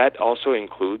 and that also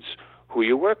includes who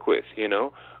you work with, you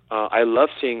know. I love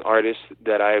seeing artists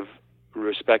that I've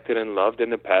respected and loved in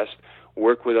the past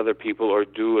work with other people or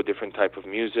do a different type of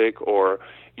music or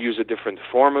use a different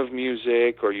form of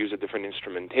music or use a different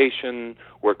instrumentation,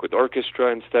 work with orchestra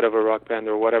instead of a rock band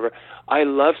or whatever. I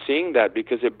love seeing that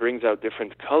because it brings out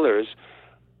different colors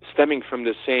stemming from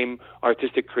the same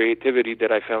artistic creativity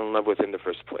that I fell in love with in the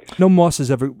first place. No moss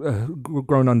has ever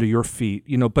grown under your feet,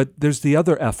 you know, but there's the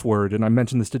other F word, and I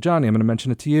mentioned this to Johnny, I'm going to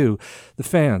mention it to you, the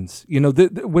fans. You know,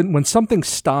 when something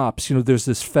stops, you know, there's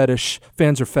this fetish,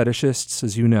 fans are fetishists,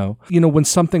 as you know. You know, when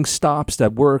something stops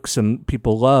that works and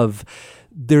people love,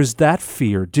 there's that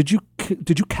fear. Did you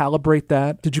calibrate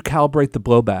that? Did you calibrate the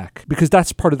blowback? Because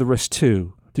that's part of the risk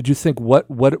too. Did you think, what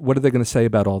are they going to say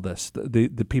about all this?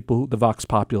 The people, the Vox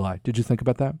Populi. Did you think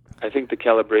about that? I think the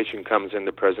calibration comes in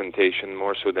the presentation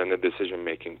more so than the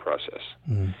decision-making process.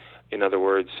 Mm. In other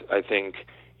words, I think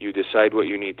you decide what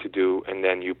you need to do, and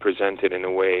then you present it in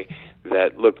a way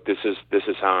that, look, this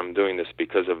is how I'm doing this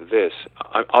because of this.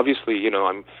 Obviously,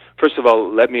 I'm first of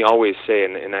all, let me always say,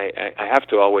 and I have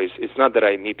to always. It's not that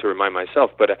I need to remind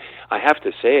myself, but I have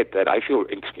to say it, that I feel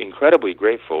incredibly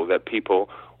grateful that people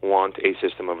want a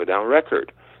System of a Down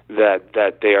record.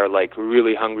 That they are like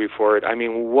really hungry for it. I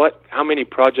mean, how many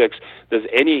projects does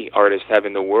any artist have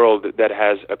in the world that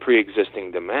has a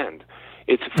pre-existing demand?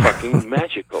 It's fucking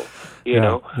magical, you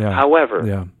know. Yeah.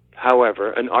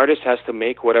 However, an artist has to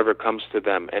make whatever comes to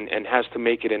them, and has to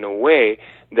make it in a way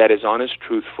that is honest,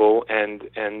 truthful, and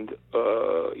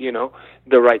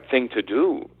the right thing to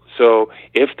do. So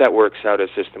if that works out as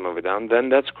System of a Down, then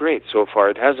that's great. So far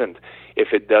it hasn't.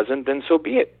 If it doesn't, then so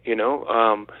be it.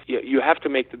 You have to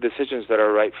make the decisions that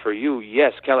are right for you.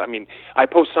 Yes, I mean, I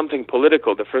post something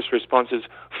political. The first response is,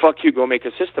 "Fuck you, go make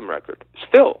a System record."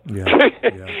 Still,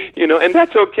 and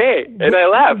that's okay. And I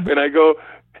laugh and I go,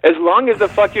 as long as the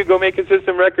 "fuck you, go make a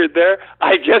System record" there,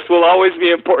 I guess will always be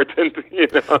important.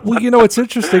 Well, it's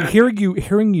interesting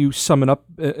hearing you sum it up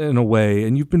in a way,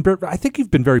 and I think you've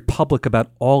been very public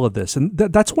about all of this, and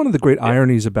that's one of the great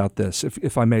ironies about this,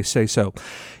 if I may say so.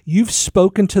 You've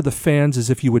spoken to the fans as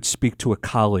if you would speak to a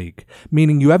colleague,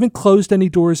 meaning you haven't closed any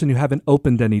doors and you haven't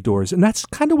opened any doors, and that's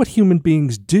kind of what human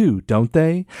beings do, don't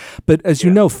they? But as you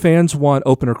know, fans want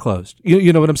open or closed.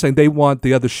 You know what I'm saying? They want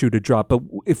the other shoe to drop. But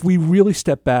if we really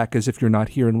step back, as if you're not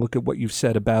here, and look at what you've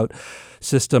said about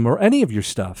System or any of your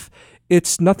stuff,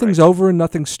 it's nothing's over and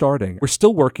nothing's starting. We're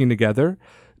still working together.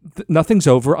 Nothing's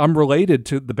over. I'm related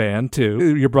to the band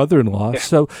too, your brother-in-law. Yeah.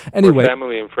 So anyway, we're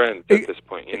family and friends at this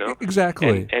point,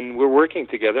 Exactly. And we're working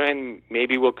together, and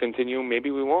maybe we'll continue, maybe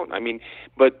we won't. I mean,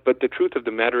 but the truth of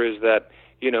the matter is that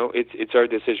it's our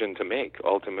decision to make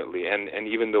ultimately, and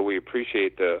even though we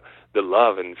appreciate the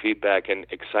love and feedback and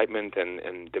excitement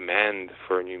and demand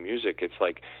for new music, it's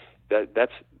like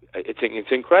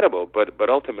it's incredible. But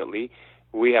ultimately,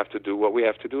 we have to do what we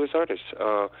have to do as artists.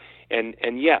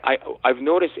 I've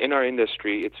noticed in our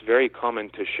industry, it's very common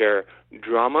to share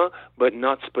drama, but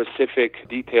not specific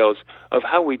details of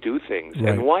how we do things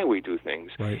and why we do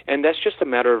things. Right. And that's just a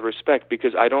matter of respect,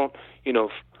 because I don't,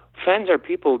 fans are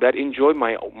people that enjoy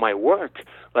my work.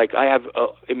 Like, I have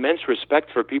immense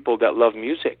respect for people that love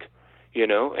music,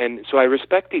 and so I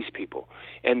respect these people,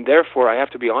 and therefore I have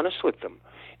to be honest with them.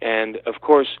 And of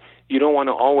course, you don't want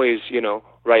to always,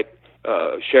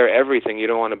 share everything. You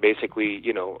don't want to basically,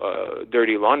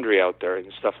 dirty laundry out there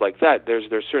and stuff like that.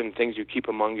 There's certain things you keep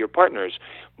among your partners.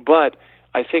 But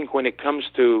I think when it comes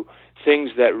to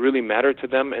things that really matter to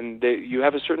them, and you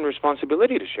have a certain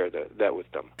responsibility to share that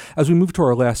with them. As we move to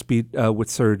our last beat with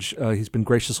Serge, he's been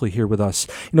graciously here with us.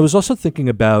 I was also thinking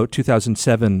about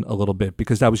 2007 a little bit,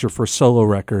 because that was your first solo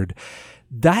record.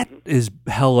 That is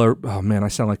hella. Oh man, I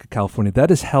sound like a Californian.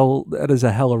 That is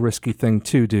a hella risky thing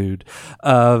too, dude.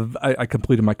 I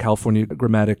completed my California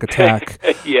grammatic attack.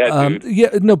 Dude.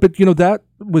 But that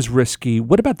was risky.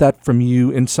 What about that from you,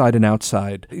 inside and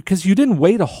outside? Because you didn't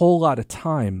wait a whole lot of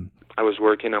time. I was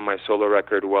working on my solo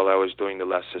record while I was doing the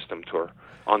Last System tour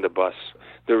on the bus.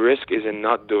 The risk is in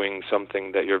not doing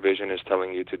something that your vision is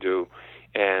telling you to do,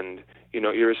 and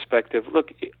irrespective.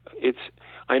 Look,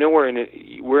 I know we're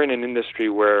in an industry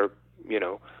where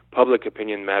public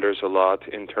opinion matters a lot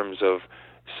in terms of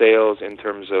sales, in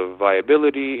terms of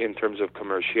viability, in terms of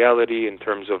commerciality, in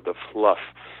terms of the fluff.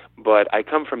 But I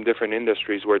come from different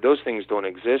industries where those things don't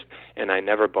exist, and I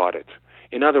never bought it.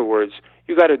 In other words,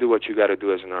 you got to do what you got to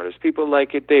do as an artist. People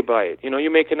like it, they buy it.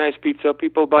 You make a nice pizza,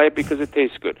 people buy it because it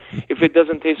tastes good. If it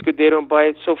doesn't taste good, they don't buy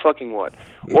it, so fucking what?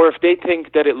 Or if they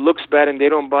think that it looks bad and they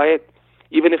don't buy it,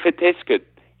 even if it tastes good,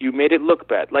 you made it look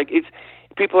bad. Like,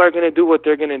 people are going to do what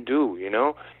they're going to do,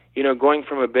 Going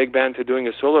from a big band to doing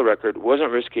a solo record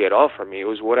wasn't risky at all for me. It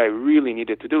was what I really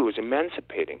needed to do. It was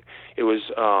emancipating. It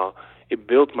was, it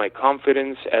built my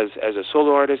confidence as a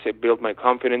solo artist. It built my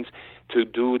confidence to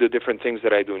do the different things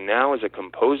that I do now as a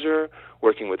composer,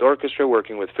 working with orchestra,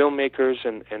 working with filmmakers,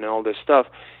 and all this stuff.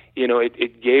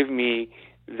 It gave me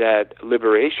that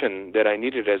liberation that I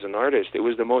needed as an artist. It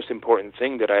was the most important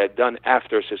thing that I had done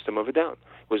after System of a Down,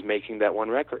 was making that one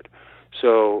record.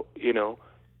 So,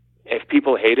 if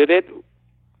people hated it,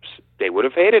 they would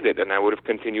have hated it, and I would have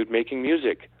continued making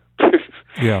music.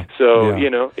 Yeah. So Yeah. you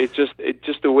know, it's just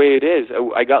the way it is.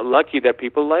 I got lucky that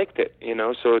people liked it, you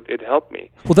know, so it helped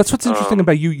me. Well, that's what's interesting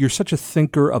about you. You're such a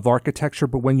thinker of architecture,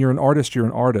 but when you're an artist,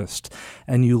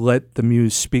 and you let the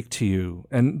muse speak to you.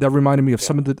 And that reminded me of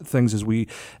some of the things as we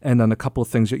end on a couple of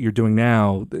things that you're doing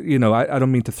now. You know, I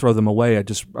don't mean to throw them away.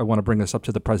 I want to bring us up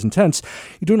to the present tense.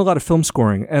 You're doing a lot of film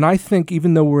scoring. And I think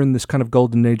even though we're in this kind of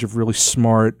golden age of really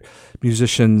smart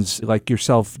musicians like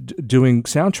yourself doing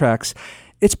soundtracks,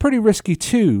 it's pretty risky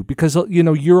too, because you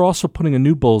know you're also putting a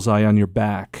new bullseye on your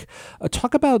back.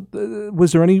 Talk about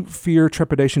was there any fear,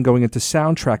 trepidation going into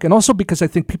soundtrack, and also because I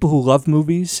think people who love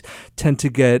movies tend to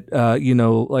get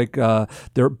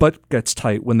their butt gets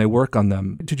tight when they work on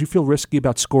them. Did you feel risky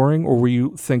about scoring, or were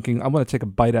you thinking I want to take a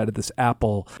bite out of this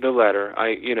apple? The latter.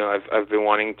 I've been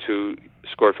wanting to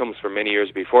score films for many years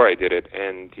before I did it,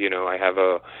 and you know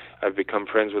I've become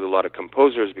friends with a lot of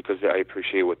composers because I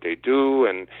appreciate what they do,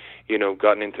 and you know,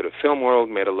 gotten into the film world,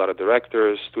 met a lot of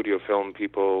directors, studio film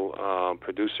people,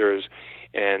 producers,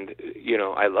 and you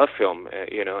know, I love film,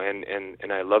 you know,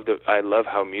 and I love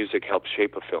how music helps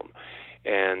shape a film,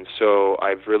 and so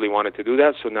I've really wanted to do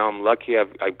that. So now I'm lucky.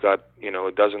 I've got, you know,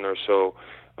 a dozen or so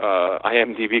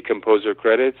IMDb composer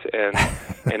credits, and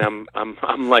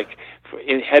I'm like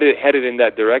headed in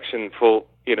that direction, full,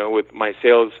 you know, with my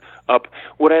sails up.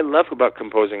 What I love about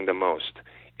composing the most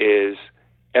is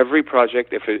every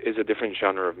project is a different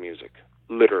genre of music,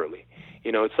 literally.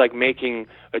 You know, it's like making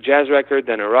a jazz record,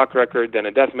 then a rock record, then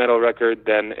a death metal record,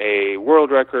 then a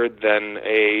world record, then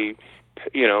a,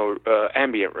 you know,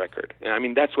 ambient record. And I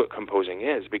mean, that's what composing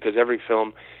is, because every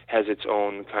film has its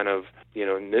own kind of, you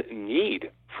know, need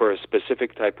for a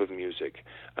specific type of music.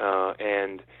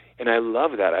 And I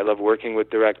love that. I love working with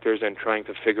directors and trying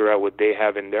to figure out what they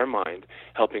have in their mind,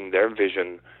 helping their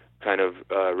vision kind of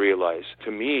realize.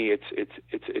 To me,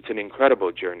 it's an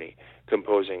incredible journey,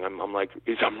 composing. I'm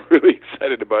really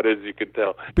excited about it, as you can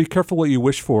tell. Be careful what you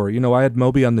wish for. You know, I had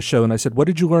Moby on the show, and I said, "What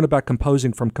did you learn about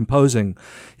composing from composing?"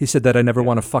 He said that I never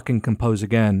want to fucking compose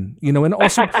again. You know, and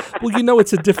also, well, you know,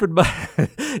 it's a different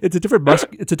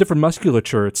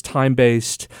musculature. It's time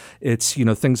based. It's, you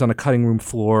know, things on a cutting room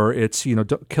floor. It's, you know,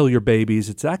 don't kill your babies.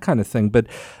 It's that kind of thing. But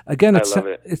again, I love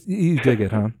it. You dig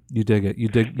it, huh? You dig it. You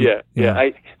dig. Yeah.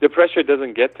 The pressure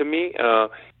doesn't get to me.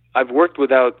 I've worked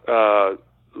without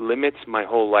limits my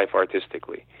whole life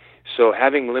artistically. So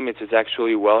having limits is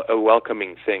actually a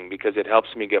welcoming thing, because it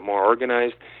helps me get more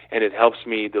organized, and it helps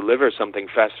me deliver something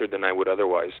faster than I would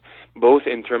otherwise, both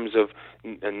in terms of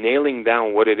nailing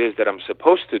down what it is that I'm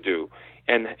supposed to do,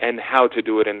 and how to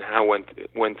do it, and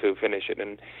when to finish it.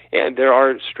 And there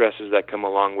are stresses that come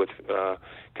along with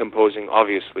composing,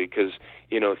 obviously, because,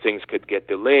 you know, things could get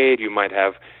delayed. You might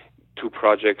have two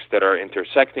projects that are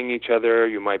intersecting each other.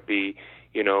 You might be,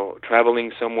 you know,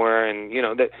 traveling somewhere, and you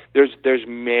know that there's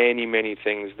many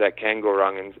things that can go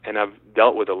wrong, and I've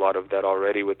dealt with a lot of that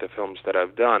already with the films that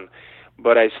I've done,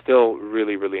 but I still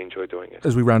really enjoy doing it.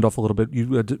 As we round off a little bit,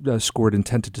 you scored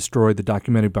Intent to Destroy, the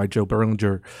documentary by Joe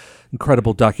Berlinger,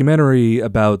 incredible documentary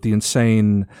about the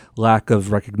insane lack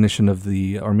of recognition of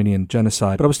the Armenian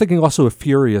genocide. But I was thinking also of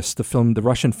Furious, the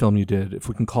Russian film you did, if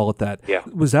we can call it that. Yeah.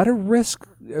 Was that a risk,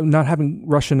 not having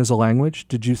Russian as a language?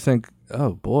 Did you think,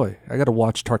 oh boy, I got to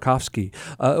watch Tarkovsky,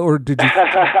 or did you?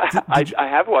 I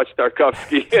have watched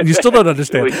Tarkovsky. You still don't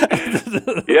understand.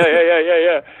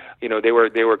 Yeah. You know, they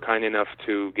were kind enough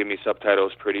to give me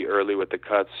subtitles pretty early with the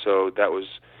cuts, so that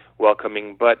was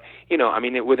welcoming. But you know, I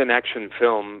mean, with an action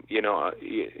film, you know,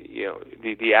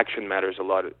 the action matters a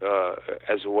lot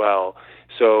as well.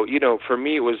 So you know, for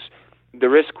me, the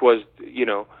risk was, you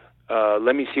know,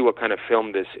 let me see what kind of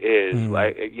film this is.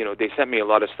 Like, you know, they sent me a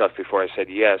lot of stuff before I said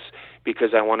yes,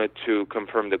 because I wanted to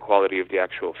confirm the quality of the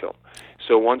actual film.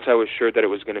 So once I was sure that it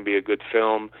was going to be a good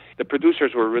film, the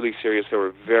producers were really serious. They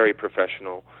were very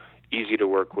professional, easy to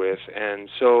work with, and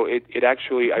so it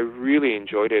actually, I really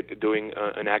enjoyed it, doing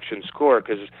an action score,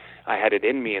 because I had it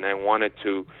in me and I wanted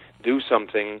to do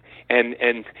something, and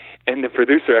the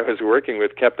producer I was working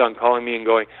with kept on calling me and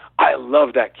going, "I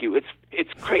love that cue.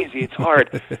 It's crazy. It's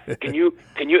hard. Can you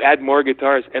add more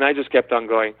guitars?" And I just kept on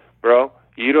going, "Bro,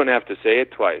 you don't have to say it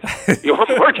twice. You want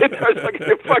more guitars? Like,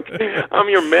 fuck, I'm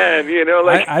your man, you know."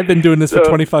 Like, I've been doing this for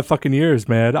 25 fucking years,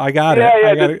 man. I got it.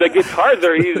 Yeah. The guitars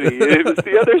are easy. It's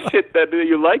the other shit that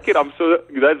you like it.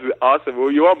 That's awesome. Well,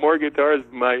 you want more guitars?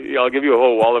 I'll give you a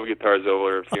whole wall of guitars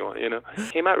over if you want. You know,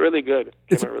 came out really good.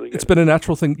 It's been a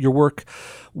natural thing. Your work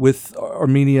with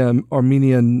Armenian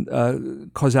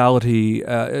causality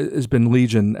has been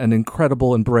legion and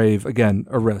incredible and brave. Again,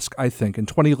 a risk, I think. In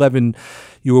 2011,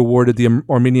 you were awarded the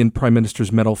Armenian Prime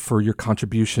Minister's Medal for your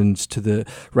contributions to the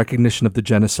recognition of the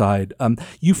genocide.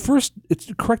 You first,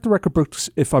 correct the record books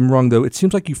if I'm wrong, though, it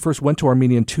seems like you first went to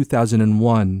Armenia in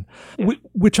 2001,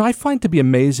 which I find to be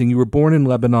amazing. You were born in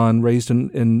Lebanon, raised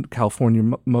in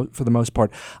California for the most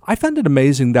part. I found it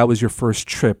amazing that was your first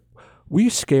trip. Were you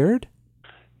scared?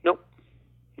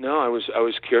 No, I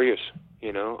was curious.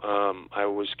 I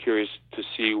was curious to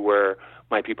see where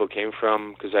my people came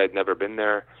from because I had never been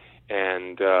there,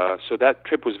 and so that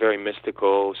trip was very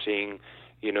mystical. Seeing,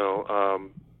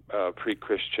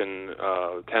 pre-Christian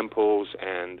temples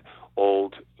and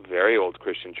very old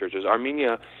Christian churches.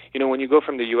 Armenia, when you go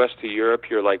from the U.S. to Europe,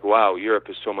 you're like, wow, Europe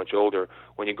is so much older.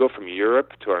 When you go from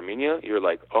Europe to Armenia, you're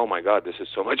like, oh my God, this is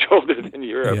so much older than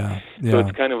Europe. Yeah. So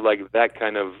it's kind of like that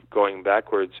kind of going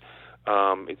backwards.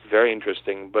 It's very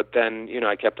interesting. But then,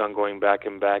 I kept on going back,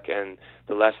 and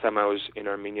the last time I was in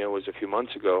Armenia was a few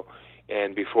months ago.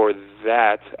 And before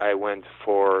that, I went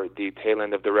for the tail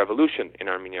end of the revolution in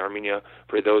Armenia. Armenia,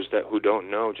 for those who don't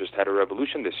know, just had a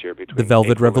revolution this year between the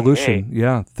Velvet April Revolution. and May.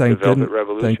 Yeah, Velvet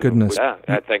Revolution. Thank goodness.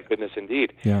 Yeah, thank goodness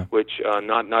indeed. Yeah. Which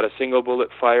not a single bullet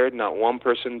fired, not one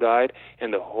person died,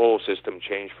 and the whole system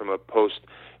changed from a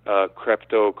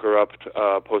corrupt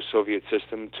post-Soviet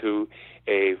system to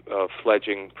a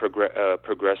fledgling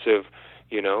progressive,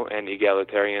 and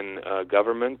egalitarian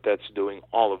government that's doing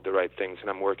all of the right things. And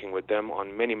I'm working with them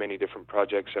on many, many different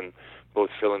projects, and both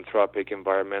philanthropic,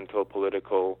 environmental,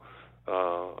 political,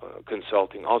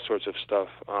 consulting, all sorts of stuff.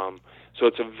 So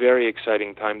it's a very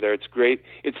exciting time there. It's great.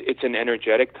 It's an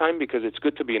energetic time because it's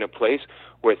good to be in a place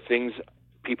where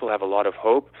people have a lot of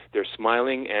hope. They're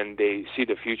smiling and they see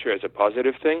the future as a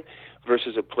positive thing,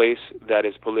 versus a place that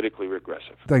is politically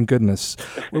regressive. Thank goodness.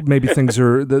 Well, maybe things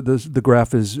are the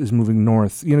graph is moving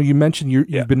north. You mentioned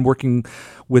you've been working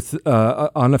with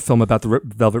on a film about the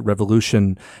Velvet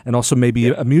Revolution, and also maybe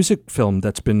a music film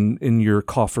that's been in your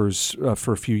coffers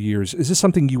for a few years. Is this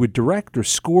something you would direct or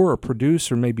score or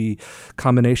produce, or maybe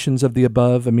combinations of the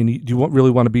above? I mean, do you really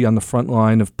want to be on the front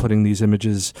line of putting these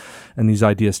images and these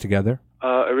ideas together?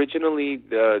 Originally,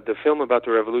 the film about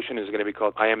the revolution is going to be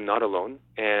called "I Am Not Alone,"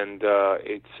 and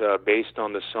it's based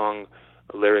on the song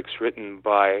lyrics written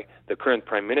by the current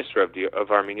Prime Minister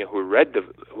of Armenia, who led the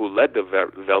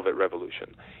Velvet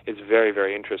Revolution. It's very,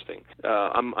 very interesting.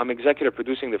 I'm executive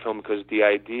producing the film because the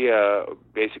idea,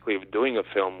 basically, of doing a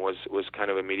film was kind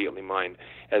of immediately mine.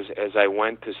 As I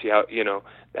went to see how,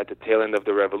 at the tail end of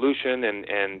the revolution,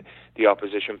 and the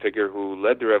opposition figure who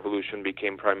led the revolution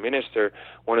became Prime Minister,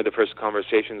 one of the first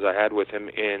conversations I had with him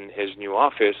in his new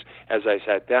office, as I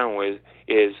sat down with,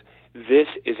 is, this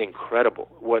is incredible.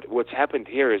 What's happened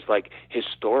here is like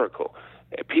historical.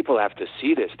 People have to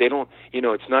see this. They don't,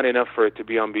 it's not enough for it to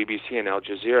be on BBC and Al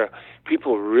Jazeera.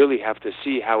 People really have to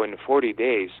see how in 40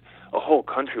 days a whole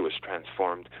country was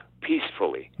transformed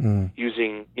peacefully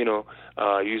using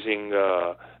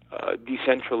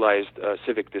decentralized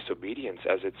civic disobedience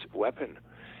as its weapon.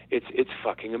 It's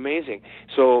fucking amazing.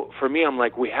 So for me, I'm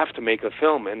like, we have to make a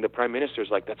film, and the Prime Minister's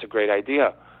like, that's a great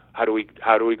idea. How do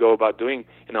we go about doing?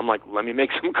 And I'm like, let me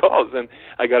make some calls. And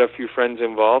I got a few friends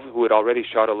involved who had already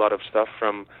shot a lot of stuff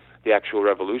from the actual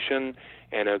revolution,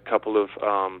 and a couple of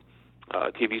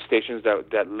TV stations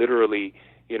that literally,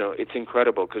 it's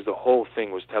incredible because the whole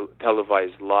thing was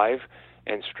televised live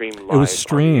and streamed live. It was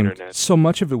streamed. On the internet. So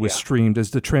much of it was streamed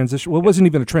as the transition. Well, it wasn't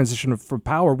even a transition from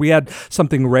power. We had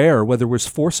something rare, whether it was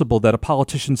forcible, that a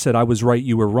politician said, I was right,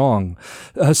 you were wrong.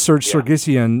 Serge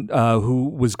Sargsyan, who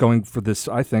was going for this,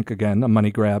 I think, again, a money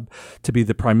grab, to be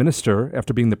the prime minister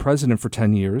after being the president for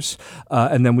 10 years.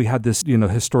 And then we had this,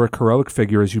 historic, heroic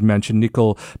figure, as you mentioned,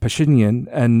 Nikol Pashinyan,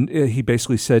 and he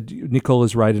basically said, Nikol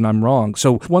is right and I'm wrong.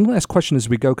 So one last question as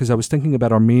we go, because I was thinking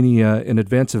about Armenia in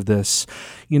advance of this.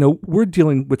 We're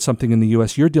dealing with something in the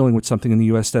U.S., you're dealing with something in the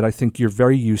U.S. that I think you're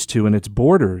very used to, and it's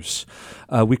borders.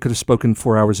 We could have spoken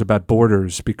 4 hours about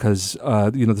borders because,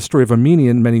 the story of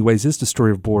Armenia in many ways is the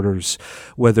story of borders,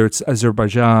 whether it's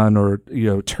Azerbaijan or,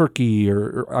 Turkey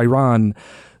or Iran.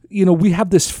 We have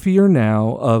this fear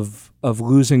now of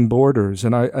losing borders,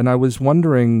 and I was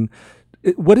wondering,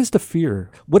 what is the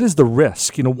fear? What is the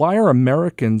risk? Why are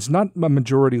Americans, not a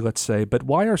majority, let's say, but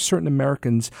why are certain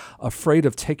Americans afraid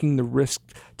of taking the risk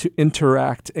to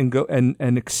interact and go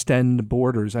and extend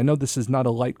borders? I know this is not a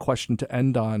light question to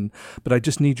end on, but I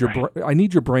just need I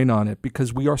need your brain on it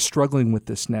because we are struggling with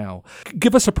this now.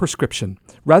 Give us a prescription.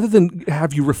 Rather than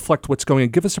have you reflect what's going on,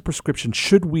 give us a prescription.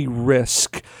 Should we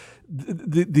risk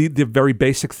the very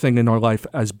basic thing in our life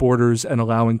as borders and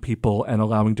allowing people and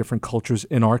allowing different cultures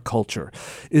in our culture?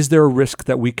 Is there a risk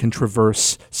that we can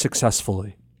traverse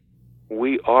successfully?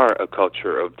 We are a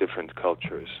culture of different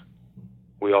cultures.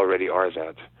 We already are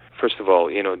that. First of all,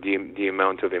 the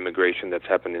amount of immigration that's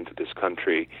happened into this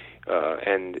country,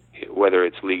 and whether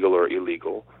it's legal or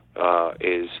illegal,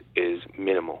 is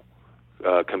minimal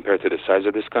compared to the size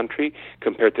of this country,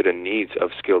 compared to the needs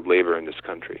of skilled labor in this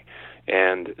country.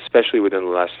 And especially within the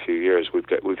last few years,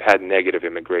 we've had negative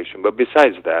immigration. But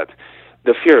besides that,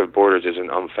 the fear of borders is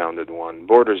an unfounded one.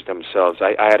 Borders themselves,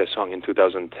 I had a song in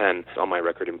 2010 on my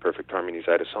record, Imperfect Harmonies.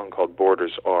 I had a song called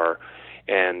Borders Are,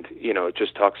 and it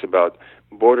just talks about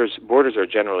borders. Borders are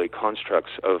generally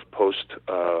constructs of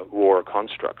post-war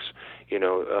constructs.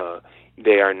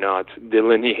 They are not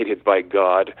delineated by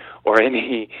God or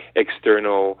any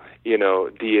external,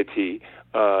 deity.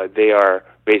 They are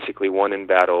basically won in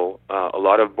battle. A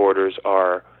lot of borders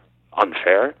are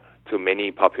unfair to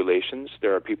many populations.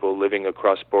 There are people living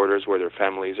across borders where their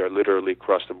families are literally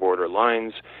across the border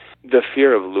lines. The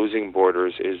fear of losing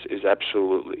borders is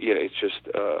absolutely, it's just,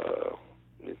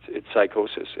 it's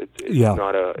psychosis. It's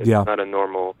not a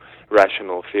normal,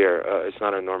 rational fear. It's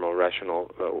not a normal,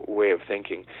 rational way of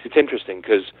thinking. It's interesting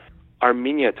because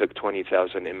Armenia took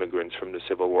 20,000 immigrants from the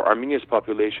Civil War. Armenia's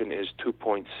population is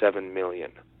 2.7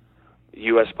 million.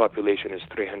 U.S. population is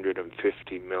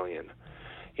 350 million.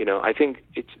 I think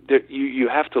you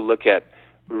have to look at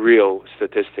real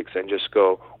statistics and just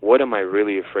go, what am I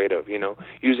really afraid of?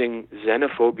 Using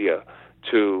xenophobia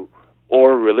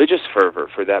or religious fervor,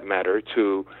 for that matter,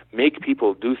 to make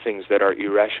people do things that are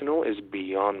irrational is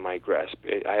beyond my grasp.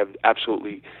 I have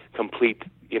absolutely complete,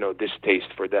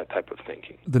 distaste for that type of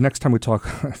thinking. The next time we talk,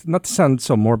 not to sound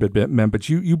so morbid, man, but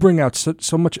you bring out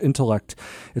so much intellect.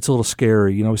 It's a little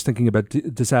scary. I was thinking about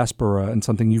diaspora and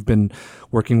something you've been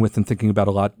working with and thinking about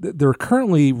a lot. There are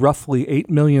currently roughly 8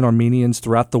 million Armenians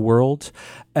throughout the world,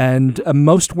 and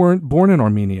most weren't born in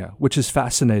Armenia, which is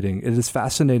fascinating. It is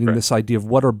fascinating, right. This idea of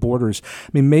what are borders. I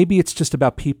mean, maybe it's just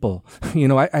about people.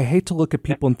 I hate to look at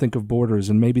people and think of borders,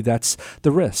 and maybe that's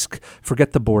the risk.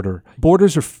 Forget the border.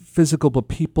 Borders are physical, but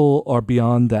people are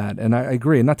beyond that. And I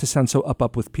agree. And not to sound so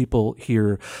up with people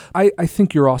here, I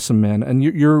think you're awesome, man. And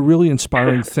you're a really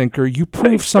inspiring thinker. You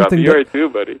prove something. You are too,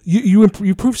 buddy.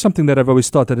 You prove something that I've always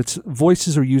thought, that it's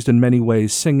voices are used in many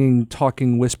ways: singing,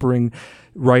 talking, whispering,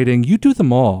 writing. You do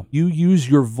them all. You use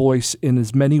your voice in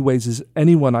as many ways as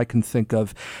anyone I can think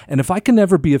of. And if I can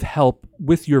ever be of help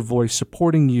with your voice,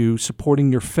 supporting you,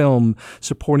 supporting your film,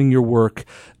 supporting your work,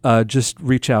 just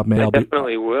reach out, man. I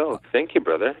definitely will. Thank you,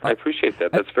 brother. I appreciate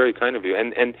that. That's very kind of you.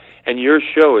 And your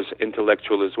show is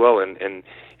intellectual as well, and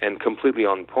completely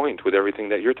on point with everything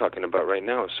that you're talking about right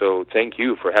now. So thank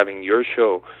you for having your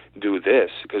show do this,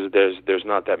 because there's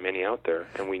not that many out there,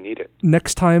 and we need it.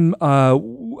 Next time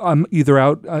I'm either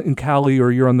out in Cali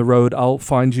or you're on the road, I'll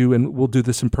find you and we'll do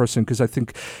this in person, because I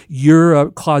think you're a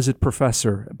closet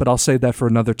professor, but I'll say that for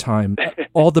another time.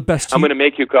 All the best. I'm going to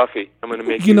make you coffee. I'm going to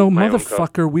make you my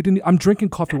motherfucker, I'm drinking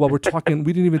coffee while we're talking.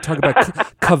 We didn't even talk about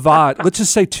kavat. Let's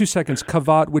just say 2 seconds.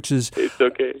 Kavat, which is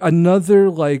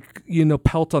another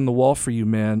pelt on the wall for you,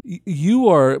 man. You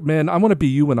are, man, I want to be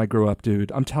you when I grow up,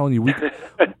 dude. I'm telling you, we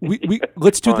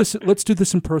let's do this. Let's do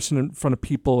this in person in front of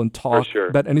people and talk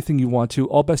about anything you want to.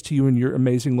 All best to you and your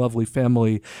amazing, lovely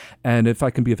family. And if I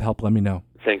can be of help, let me know.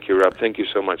 Thank you, Rob. Thank you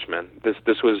so much, man.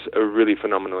 This was a really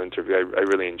phenomenal interview. I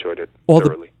really enjoyed it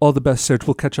thoroughly. All the best, Serge.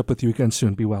 We'll catch up with you again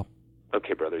soon. Be well.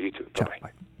 Okay, brother. You too. Ciao. Bye.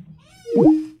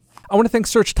 I want to thank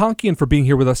Serj Tankian for being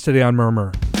here with us today on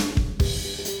Murmur.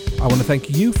 I want to thank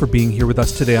you for being here with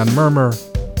us today on Murmur.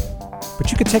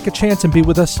 But you can take a chance and be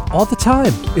with us all the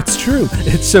time. It's true.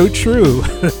 It's so true.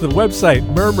 The website,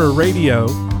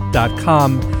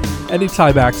 murmurradio.com.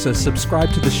 Anytime access.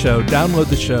 Subscribe to the show. Download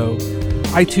the show.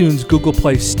 iTunes, Google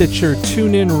Play, Stitcher,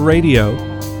 TuneIn Radio.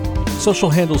 Social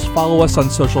handles. Follow us on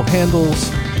social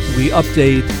handles. We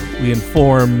update. We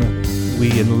inform.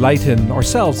 We enlighten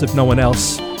ourselves, if no one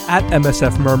else, at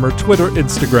MSF Murmur, Twitter,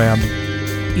 Instagram.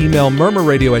 Email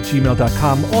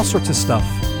murmurradio@gmail.com. All sorts of stuff.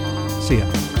 See ya.